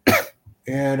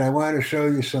 And I want to show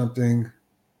you something.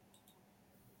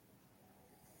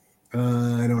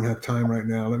 I don't have time right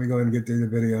now. Let me go ahead and get through the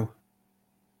video.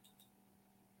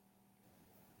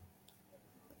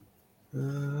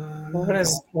 Where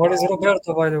is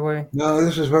Roberto, by the way? No,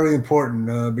 this is very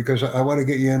important because I want to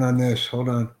get you in on this. Hold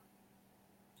on.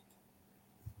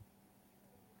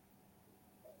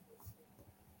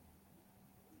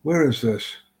 Where is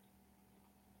this?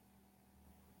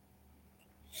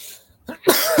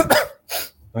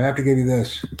 I have to give you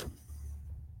this.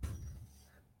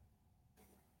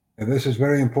 And this is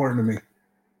very important to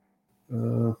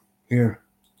me. Here.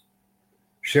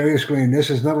 Share your screen. This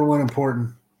is number one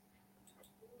important.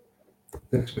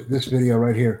 This video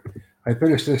right here. I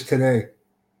finished this today.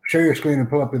 Share your screen and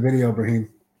pull up the video, Brahim.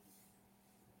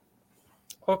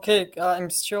 Okay, I'm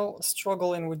still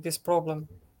struggling with this problem.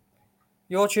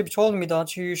 YouTube told me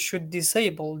that you should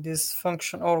disable this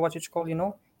function, or what it's called,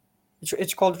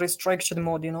 it's called restriction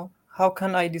mode, How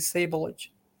can I disable it?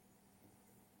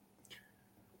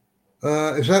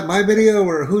 Is that my video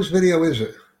or whose video is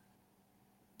it?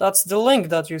 That's the link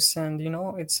that you send,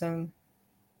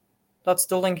 that's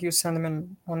the link you send me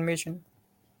on Mission.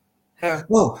 Here.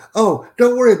 Oh,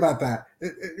 don't worry about that.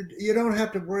 You don't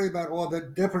have to worry about all the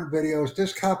different videos.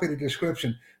 Just copy the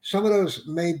description. Some of those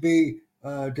may be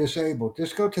disabled.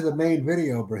 Just go to the main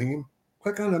video, Brahim.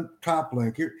 Click on the top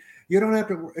link. You don't have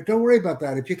to. Don't worry about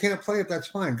that. If you can't play it, that's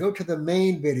fine. Go to the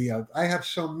main video. I have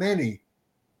so many.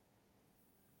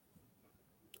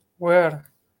 Where?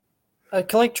 I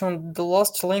clicked on the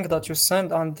last link that you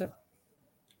sent and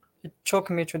it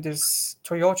took me to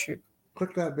YouTube.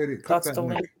 Click that video. Click That's that the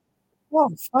link. link. Wow,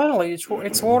 finally, it's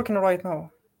working right now.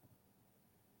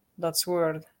 That's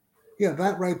weird. Yeah,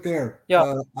 that right there.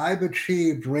 Yeah. I've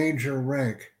achieved Ranger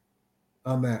rank.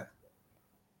 I'm at.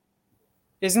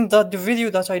 Isn't that the video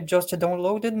that I just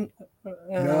downloaded?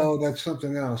 No, that's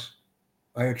something else.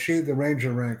 I achieved the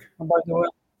Ranger rank. By the way,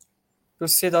 you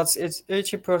see it's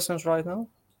 80% right now.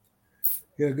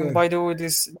 Yeah, good. And by the way,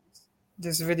 this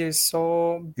video is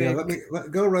so big. Yeah,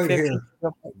 go right here.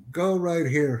 Go right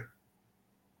here.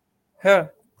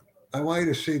 Here. I want you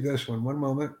to see this one. One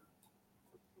moment.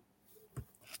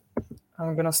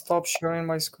 I'm gonna stop sharing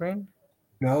my screen.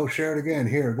 No, share it again.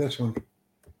 Here, this one.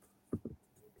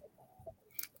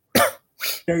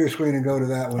 Share your screen and go to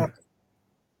that one.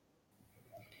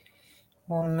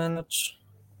 1 minute.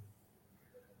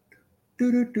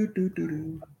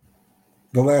 The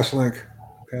last link.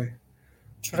 Okay.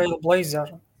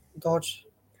 Trailblazer. Dodge.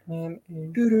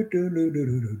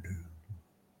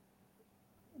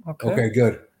 Okay,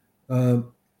 good. But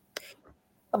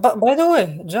by the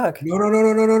way, Jack. No.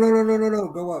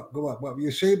 Go up. Well,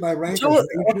 you see my rank is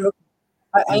Ranger.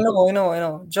 I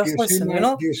know. Just listen.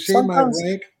 Do you see my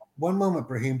rank? One moment,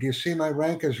 Brahim. Do you see my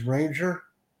rank as Ranger?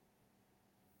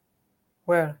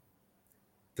 Where?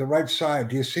 The right side.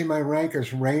 Do you see my rank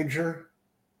as Ranger?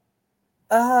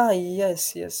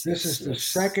 Yes. This is the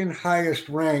second highest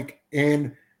rank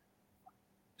in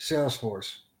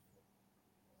Salesforce.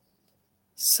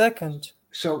 Second.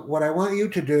 So what I want you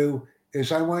to do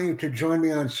is I want you to join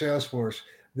me on Salesforce.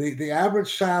 The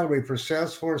average salary for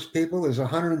Salesforce people is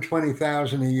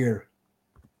 $120,000 a year.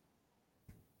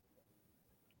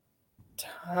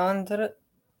 100.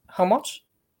 How much?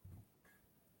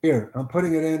 Here, I'm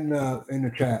putting it in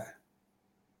the chat.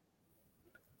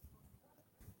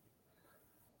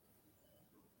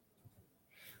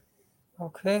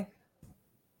 Okay.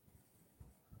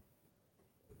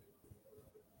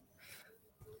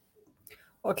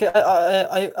 Okay,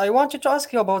 I wanted to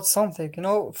ask you about something.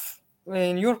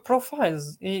 In your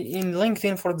profiles, in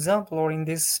LinkedIn, for example, or in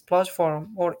this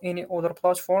platform or any other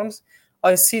platforms,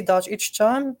 I see that each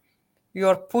time you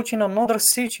are putting another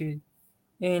city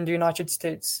in the United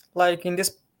States. Like in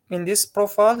this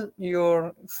profile,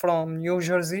 you're from New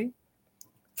Jersey.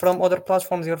 From other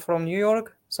platforms, you're from New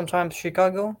York. Sometimes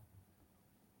Chicago.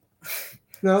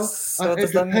 No, So it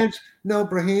does that mean? depends. No,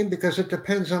 Brahim, because it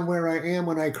depends on where I am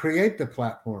when I create the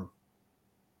platform.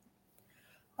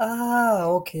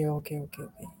 Okay.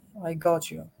 I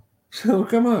got you. So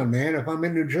come on, man. If I'm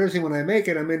in New Jersey when I make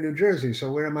it, I'm in New Jersey.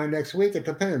 So where am I next week? It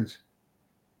depends.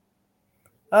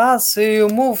 So you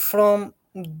move from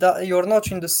you're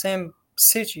not in the same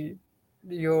city.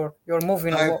 You're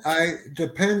moving a lot. I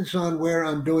depends on where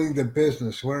I'm doing the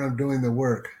business, where I'm doing the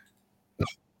work.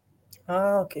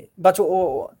 Okay. But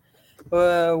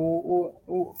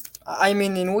I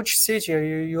mean, in which city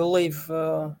you live?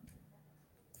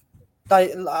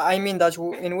 I mean that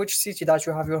in which city that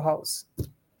you have your house?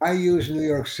 I use New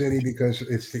York City because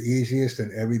it's the easiest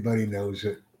and everybody knows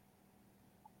it.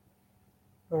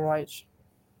 Right.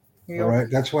 All right.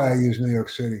 That's why I use New York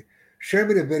City. Share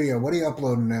me the video. What are you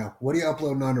uploading now? What are you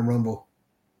uploading on the Rumble?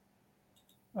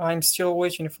 I'm still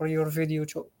waiting for your video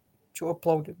to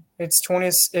upload it. It's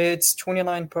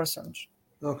 29%.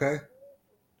 Okay.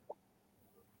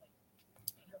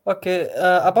 Okay.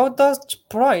 About that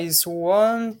price,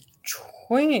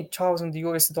 $120,000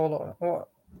 US.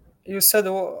 You said.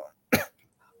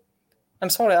 I'm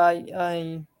sorry.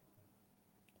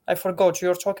 I forgot.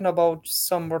 You're talking about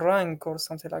some rank or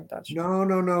something like that. No.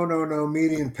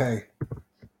 Median pay.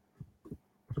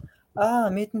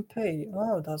 Median pay.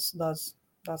 Oh, that's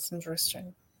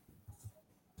interesting.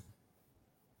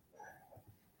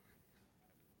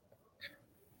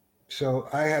 So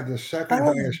I have the second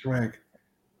highest rank.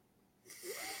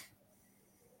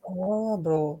 Oh,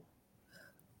 bro,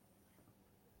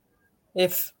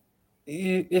 if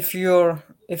if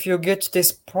you get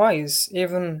this prize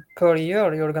even per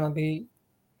year, you're gonna be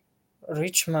a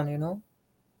rich man, you know.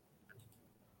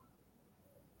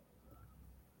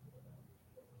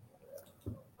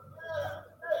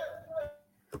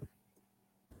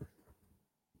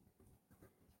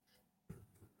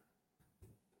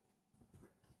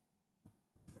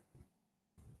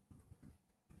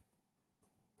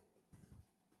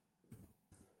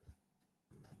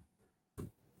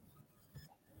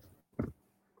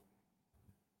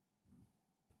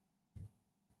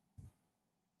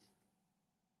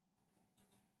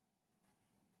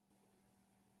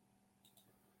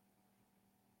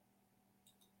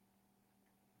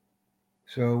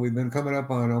 So we've been coming up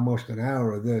on almost an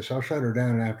hour of this. I'll shut her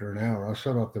down after an hour. I'll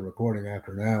shut off the recording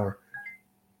after an hour.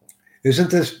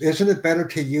 Isn't it better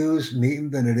to use Meeting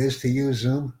than it is to use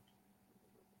Zoom?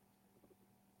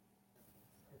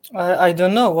 I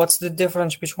don't know what's the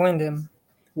difference between them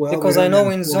Well, we because I don't know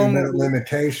have in 40 Zoom minute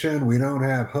limitation. We don't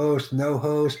have host, no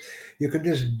host. You can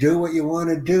just do what you want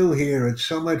to do here. It's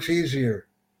so much easier.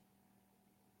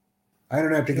 I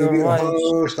don't have to give you're you a right.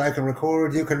 host. I can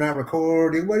record. You cannot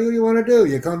record. What do you want to do?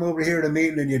 You come over here to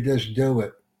Meeting and you just do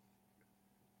it.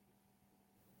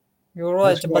 You're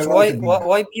right. That's what I But like why about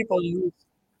why, it. why people use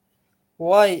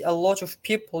why a lot of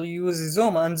people use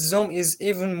Zoom and Zoom is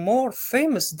even more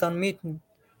famous than Meeting?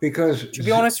 Because To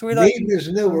be honest with Meeting you, is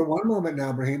newer. One moment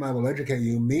now, Brahim, I will educate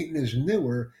you. Meeting is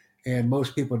newer, and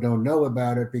most people don't know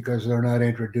about it because they're not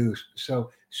introduced.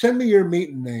 So send me your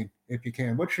Meeting name if you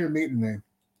can. What's your Meeting name?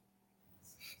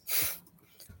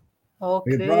 Are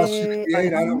you Bra okay,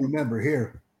 68? I don't remember.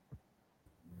 Here.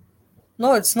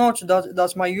 no, it's not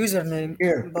that's my username,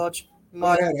 Here. but Go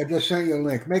my ahead. I just sent you a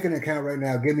link. Make an account right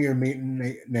now. Give me your Meeting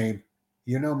name.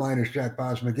 You know mine is Jack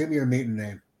Bosma. Give me your Meeting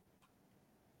name.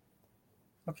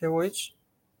 okay, which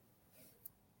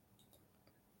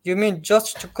you mean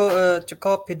just to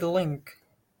copy the link?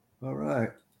 All right.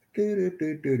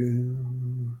 Do-do-do-do-do.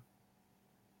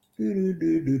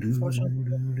 Unfortunately.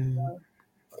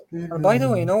 And by the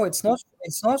way, Do-do-do-do-do. no, it's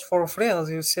not for free as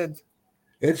you said.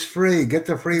 It's free. Get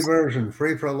the free It's, version.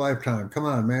 Free for a lifetime. Come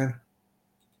on, man.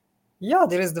 yeah,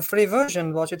 there is the free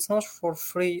version, but it's not for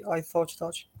free. I thought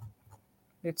that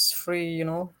it's free, you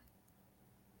know.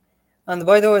 And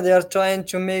by the way, they are trying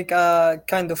to make a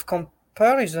kind of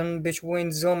comparison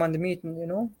between Zoom and Meeting, you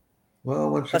know.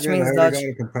 Well, once That again, I means already that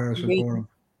got a comparison for Meeting,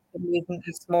 them. Meeting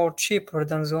is more cheaper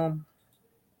than Zoom.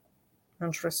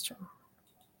 Interesting.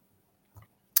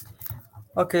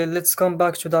 Okay, let's come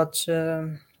back to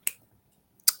that.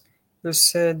 You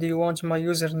said you want my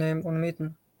username on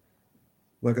Meeting.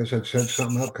 Like I said, set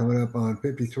something up coming up on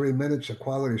 53 minutes of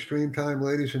quality stream time,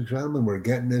 ladies and gentlemen. We're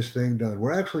getting this thing done.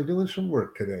 We're actually doing some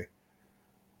work today.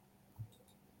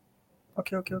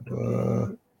 Okay, okay, okay, Uh,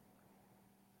 okay.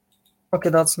 Okay,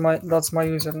 that's my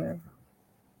username.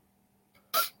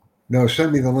 no,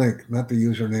 send me the link, not the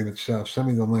username itself. Send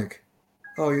me the link.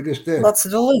 Oh, you just did. That's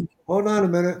the link. Hold on a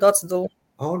minute. That's the link.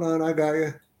 Hold on. I got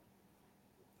you.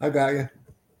 I got you.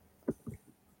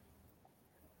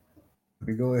 Let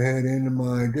me go ahead into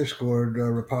my Discord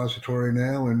repository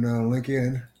now and link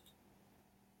in.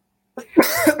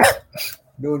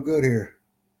 Doing good here.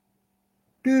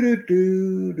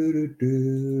 Do-do-do,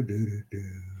 do-do-do,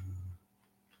 do-do-do.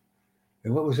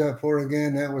 And what was that for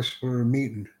again? That was for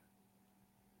Meeting.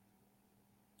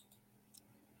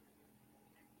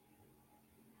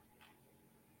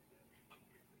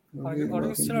 Are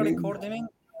you still recording?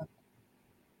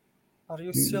 Are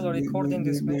you still recording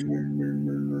this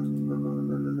mission?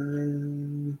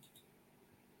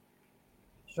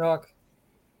 Jack,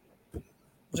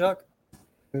 Jack,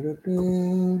 Hold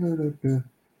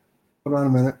on a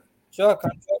minute. Jack,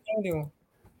 I'm talking to you.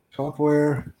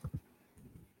 Software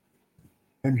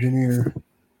engineer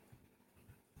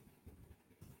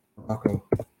Rocco.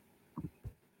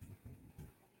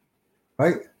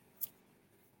 Right?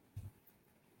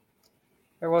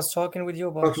 I was talking with you,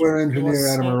 but Software you engineer was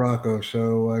out of saying, Morocco.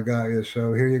 So I got you.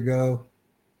 So here you go.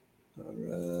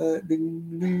 All right.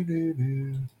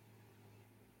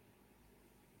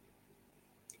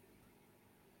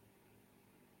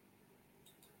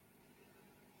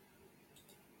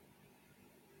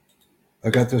 I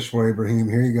got this for you, Brahim.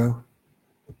 Here you go.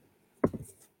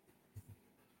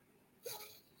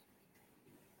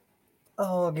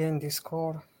 oh, again,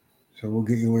 Discord. So we'll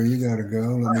get you where you got to go.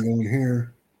 Let me go in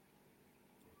here,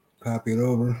 copy it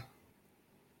over.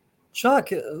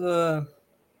 Jack,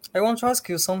 I want to ask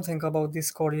you something about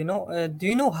Discord. Do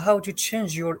you know how to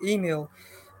change your email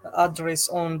address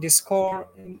on Discord?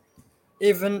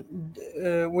 even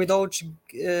without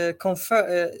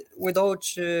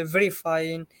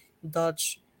verifying that.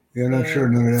 Yeah, not sure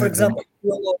none of For that. example,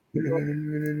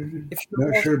 if you're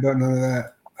Not not, sure about none of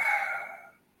that.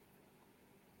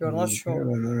 you're not Care sure.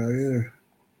 about none of that either.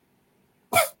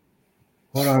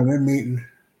 Hold on, I'm in meeting.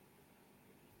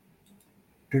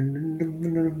 Let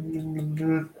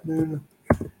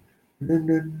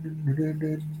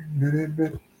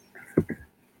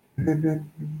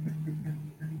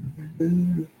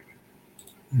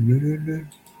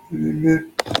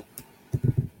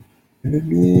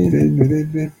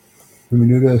me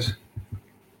do this.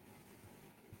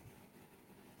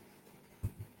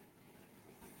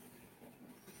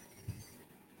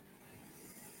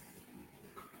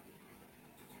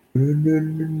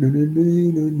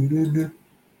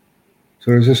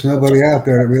 So there's just nobody out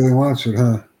there that really wants it,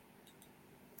 huh?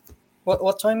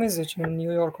 What time is it in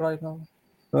New York right now?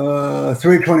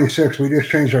 3:26. We just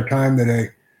changed our time today.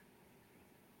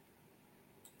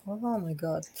 Oh my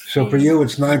God. So for you,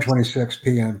 it's 9:26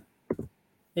 p.m.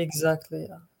 Exactly.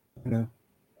 Yeah. You know,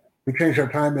 we changed our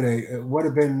time today. It would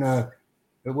have been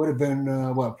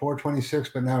what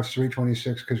 4:26, but now it's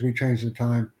 3:26 because we changed the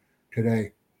time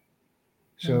today.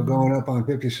 So going up on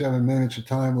 57 minutes of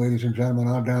time, ladies and gentlemen.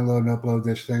 I'll download and upload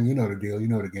this thing. You know the deal. You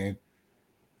know the game.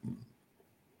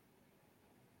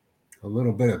 A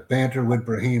little bit of banter with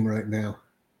Brahim right now.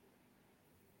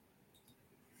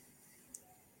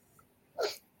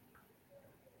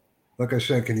 Like I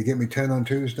said, can you get me 10 on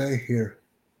Tuesday? Here.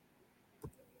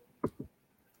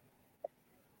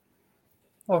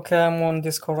 Okay, I'm on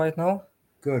Discord right now.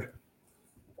 Good.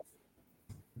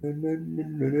 I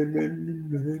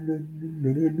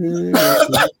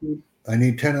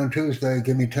need 10 on Tuesday.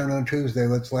 Give me 10 on Tuesday.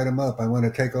 Let's light them up. I want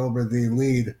to take over the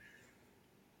lead.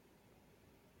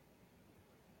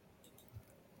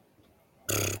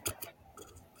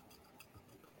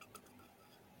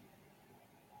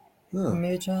 Oh.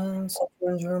 Imagine,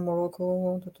 Stranger,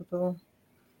 Morocco.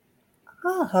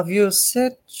 Have you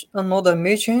set another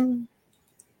meeting?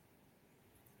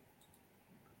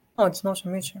 No, it's not a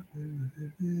meeting.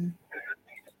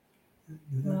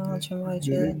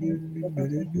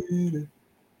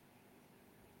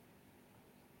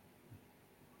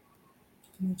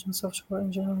 Meeting software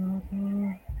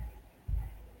engineer.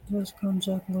 Let's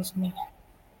contact listener.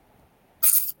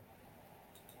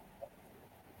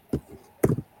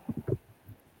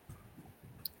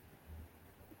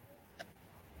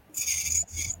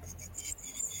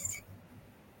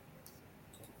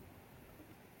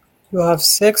 You have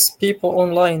 6 people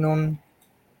online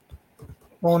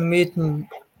on meeting.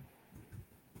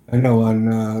 I know on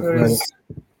There Reddit.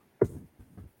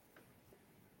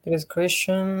 is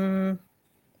Christian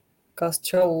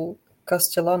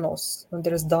Castellanos, and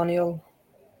there is Daniel.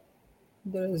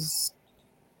 There is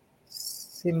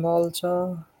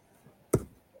Simalta.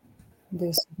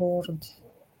 This board.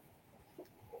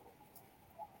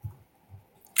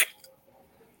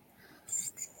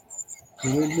 So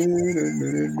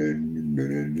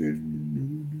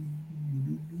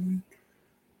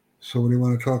what do you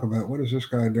want to talk about? What is this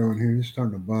guy doing here? He's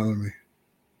starting to bother me.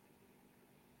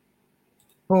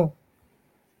 Oh.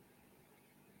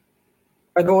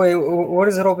 By the way, what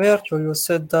is Roberto? You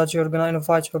said that you're gonna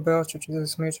invite Roberto to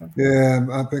this meeting. Yeah,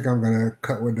 I think I'm gonna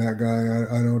cut with that guy.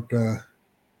 I don't.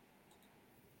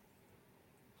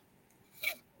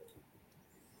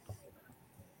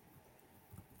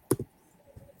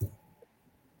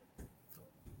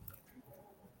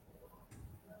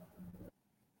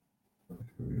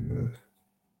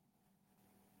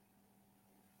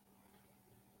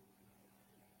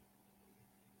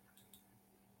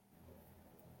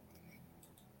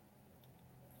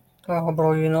 Oh,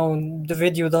 bro, the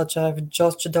video that I've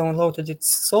just downloaded, it's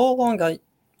so long.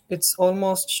 It's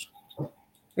almost.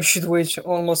 You should wait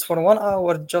almost for 1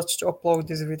 hour just to upload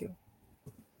this video.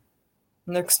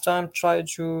 Next time, try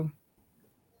to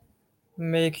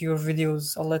make your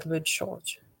videos a little bit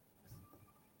short.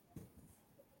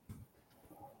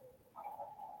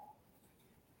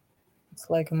 It's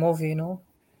like a movie.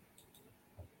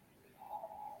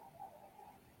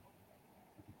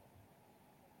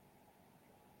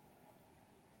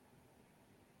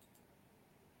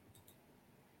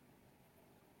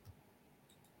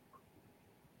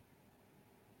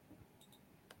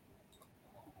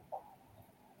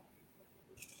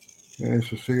 Yeah,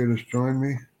 Cecilia just joined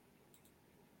me.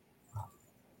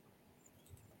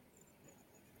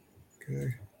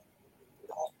 Okay.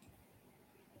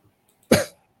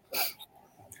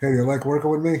 Hey, you like working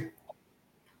with me?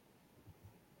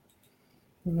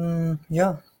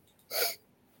 Yeah.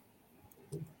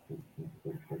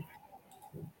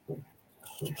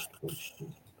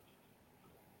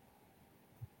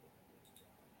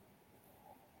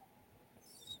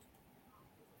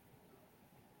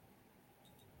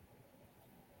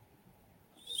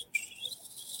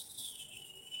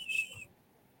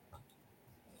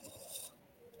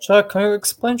 Jack, can you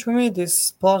explain to me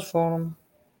this platform?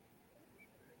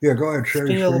 Yeah, go ahead, It's share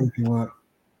your screen real. if you want.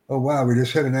 Oh, wow, we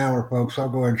just hit an hour, folks. I'll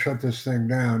go ahead and shut this thing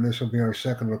down. This will be our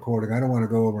second recording. I don't want to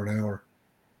go over an hour.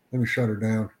 Let me shut her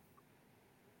down.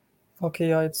 Okay,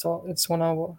 yeah, it's 1 hour.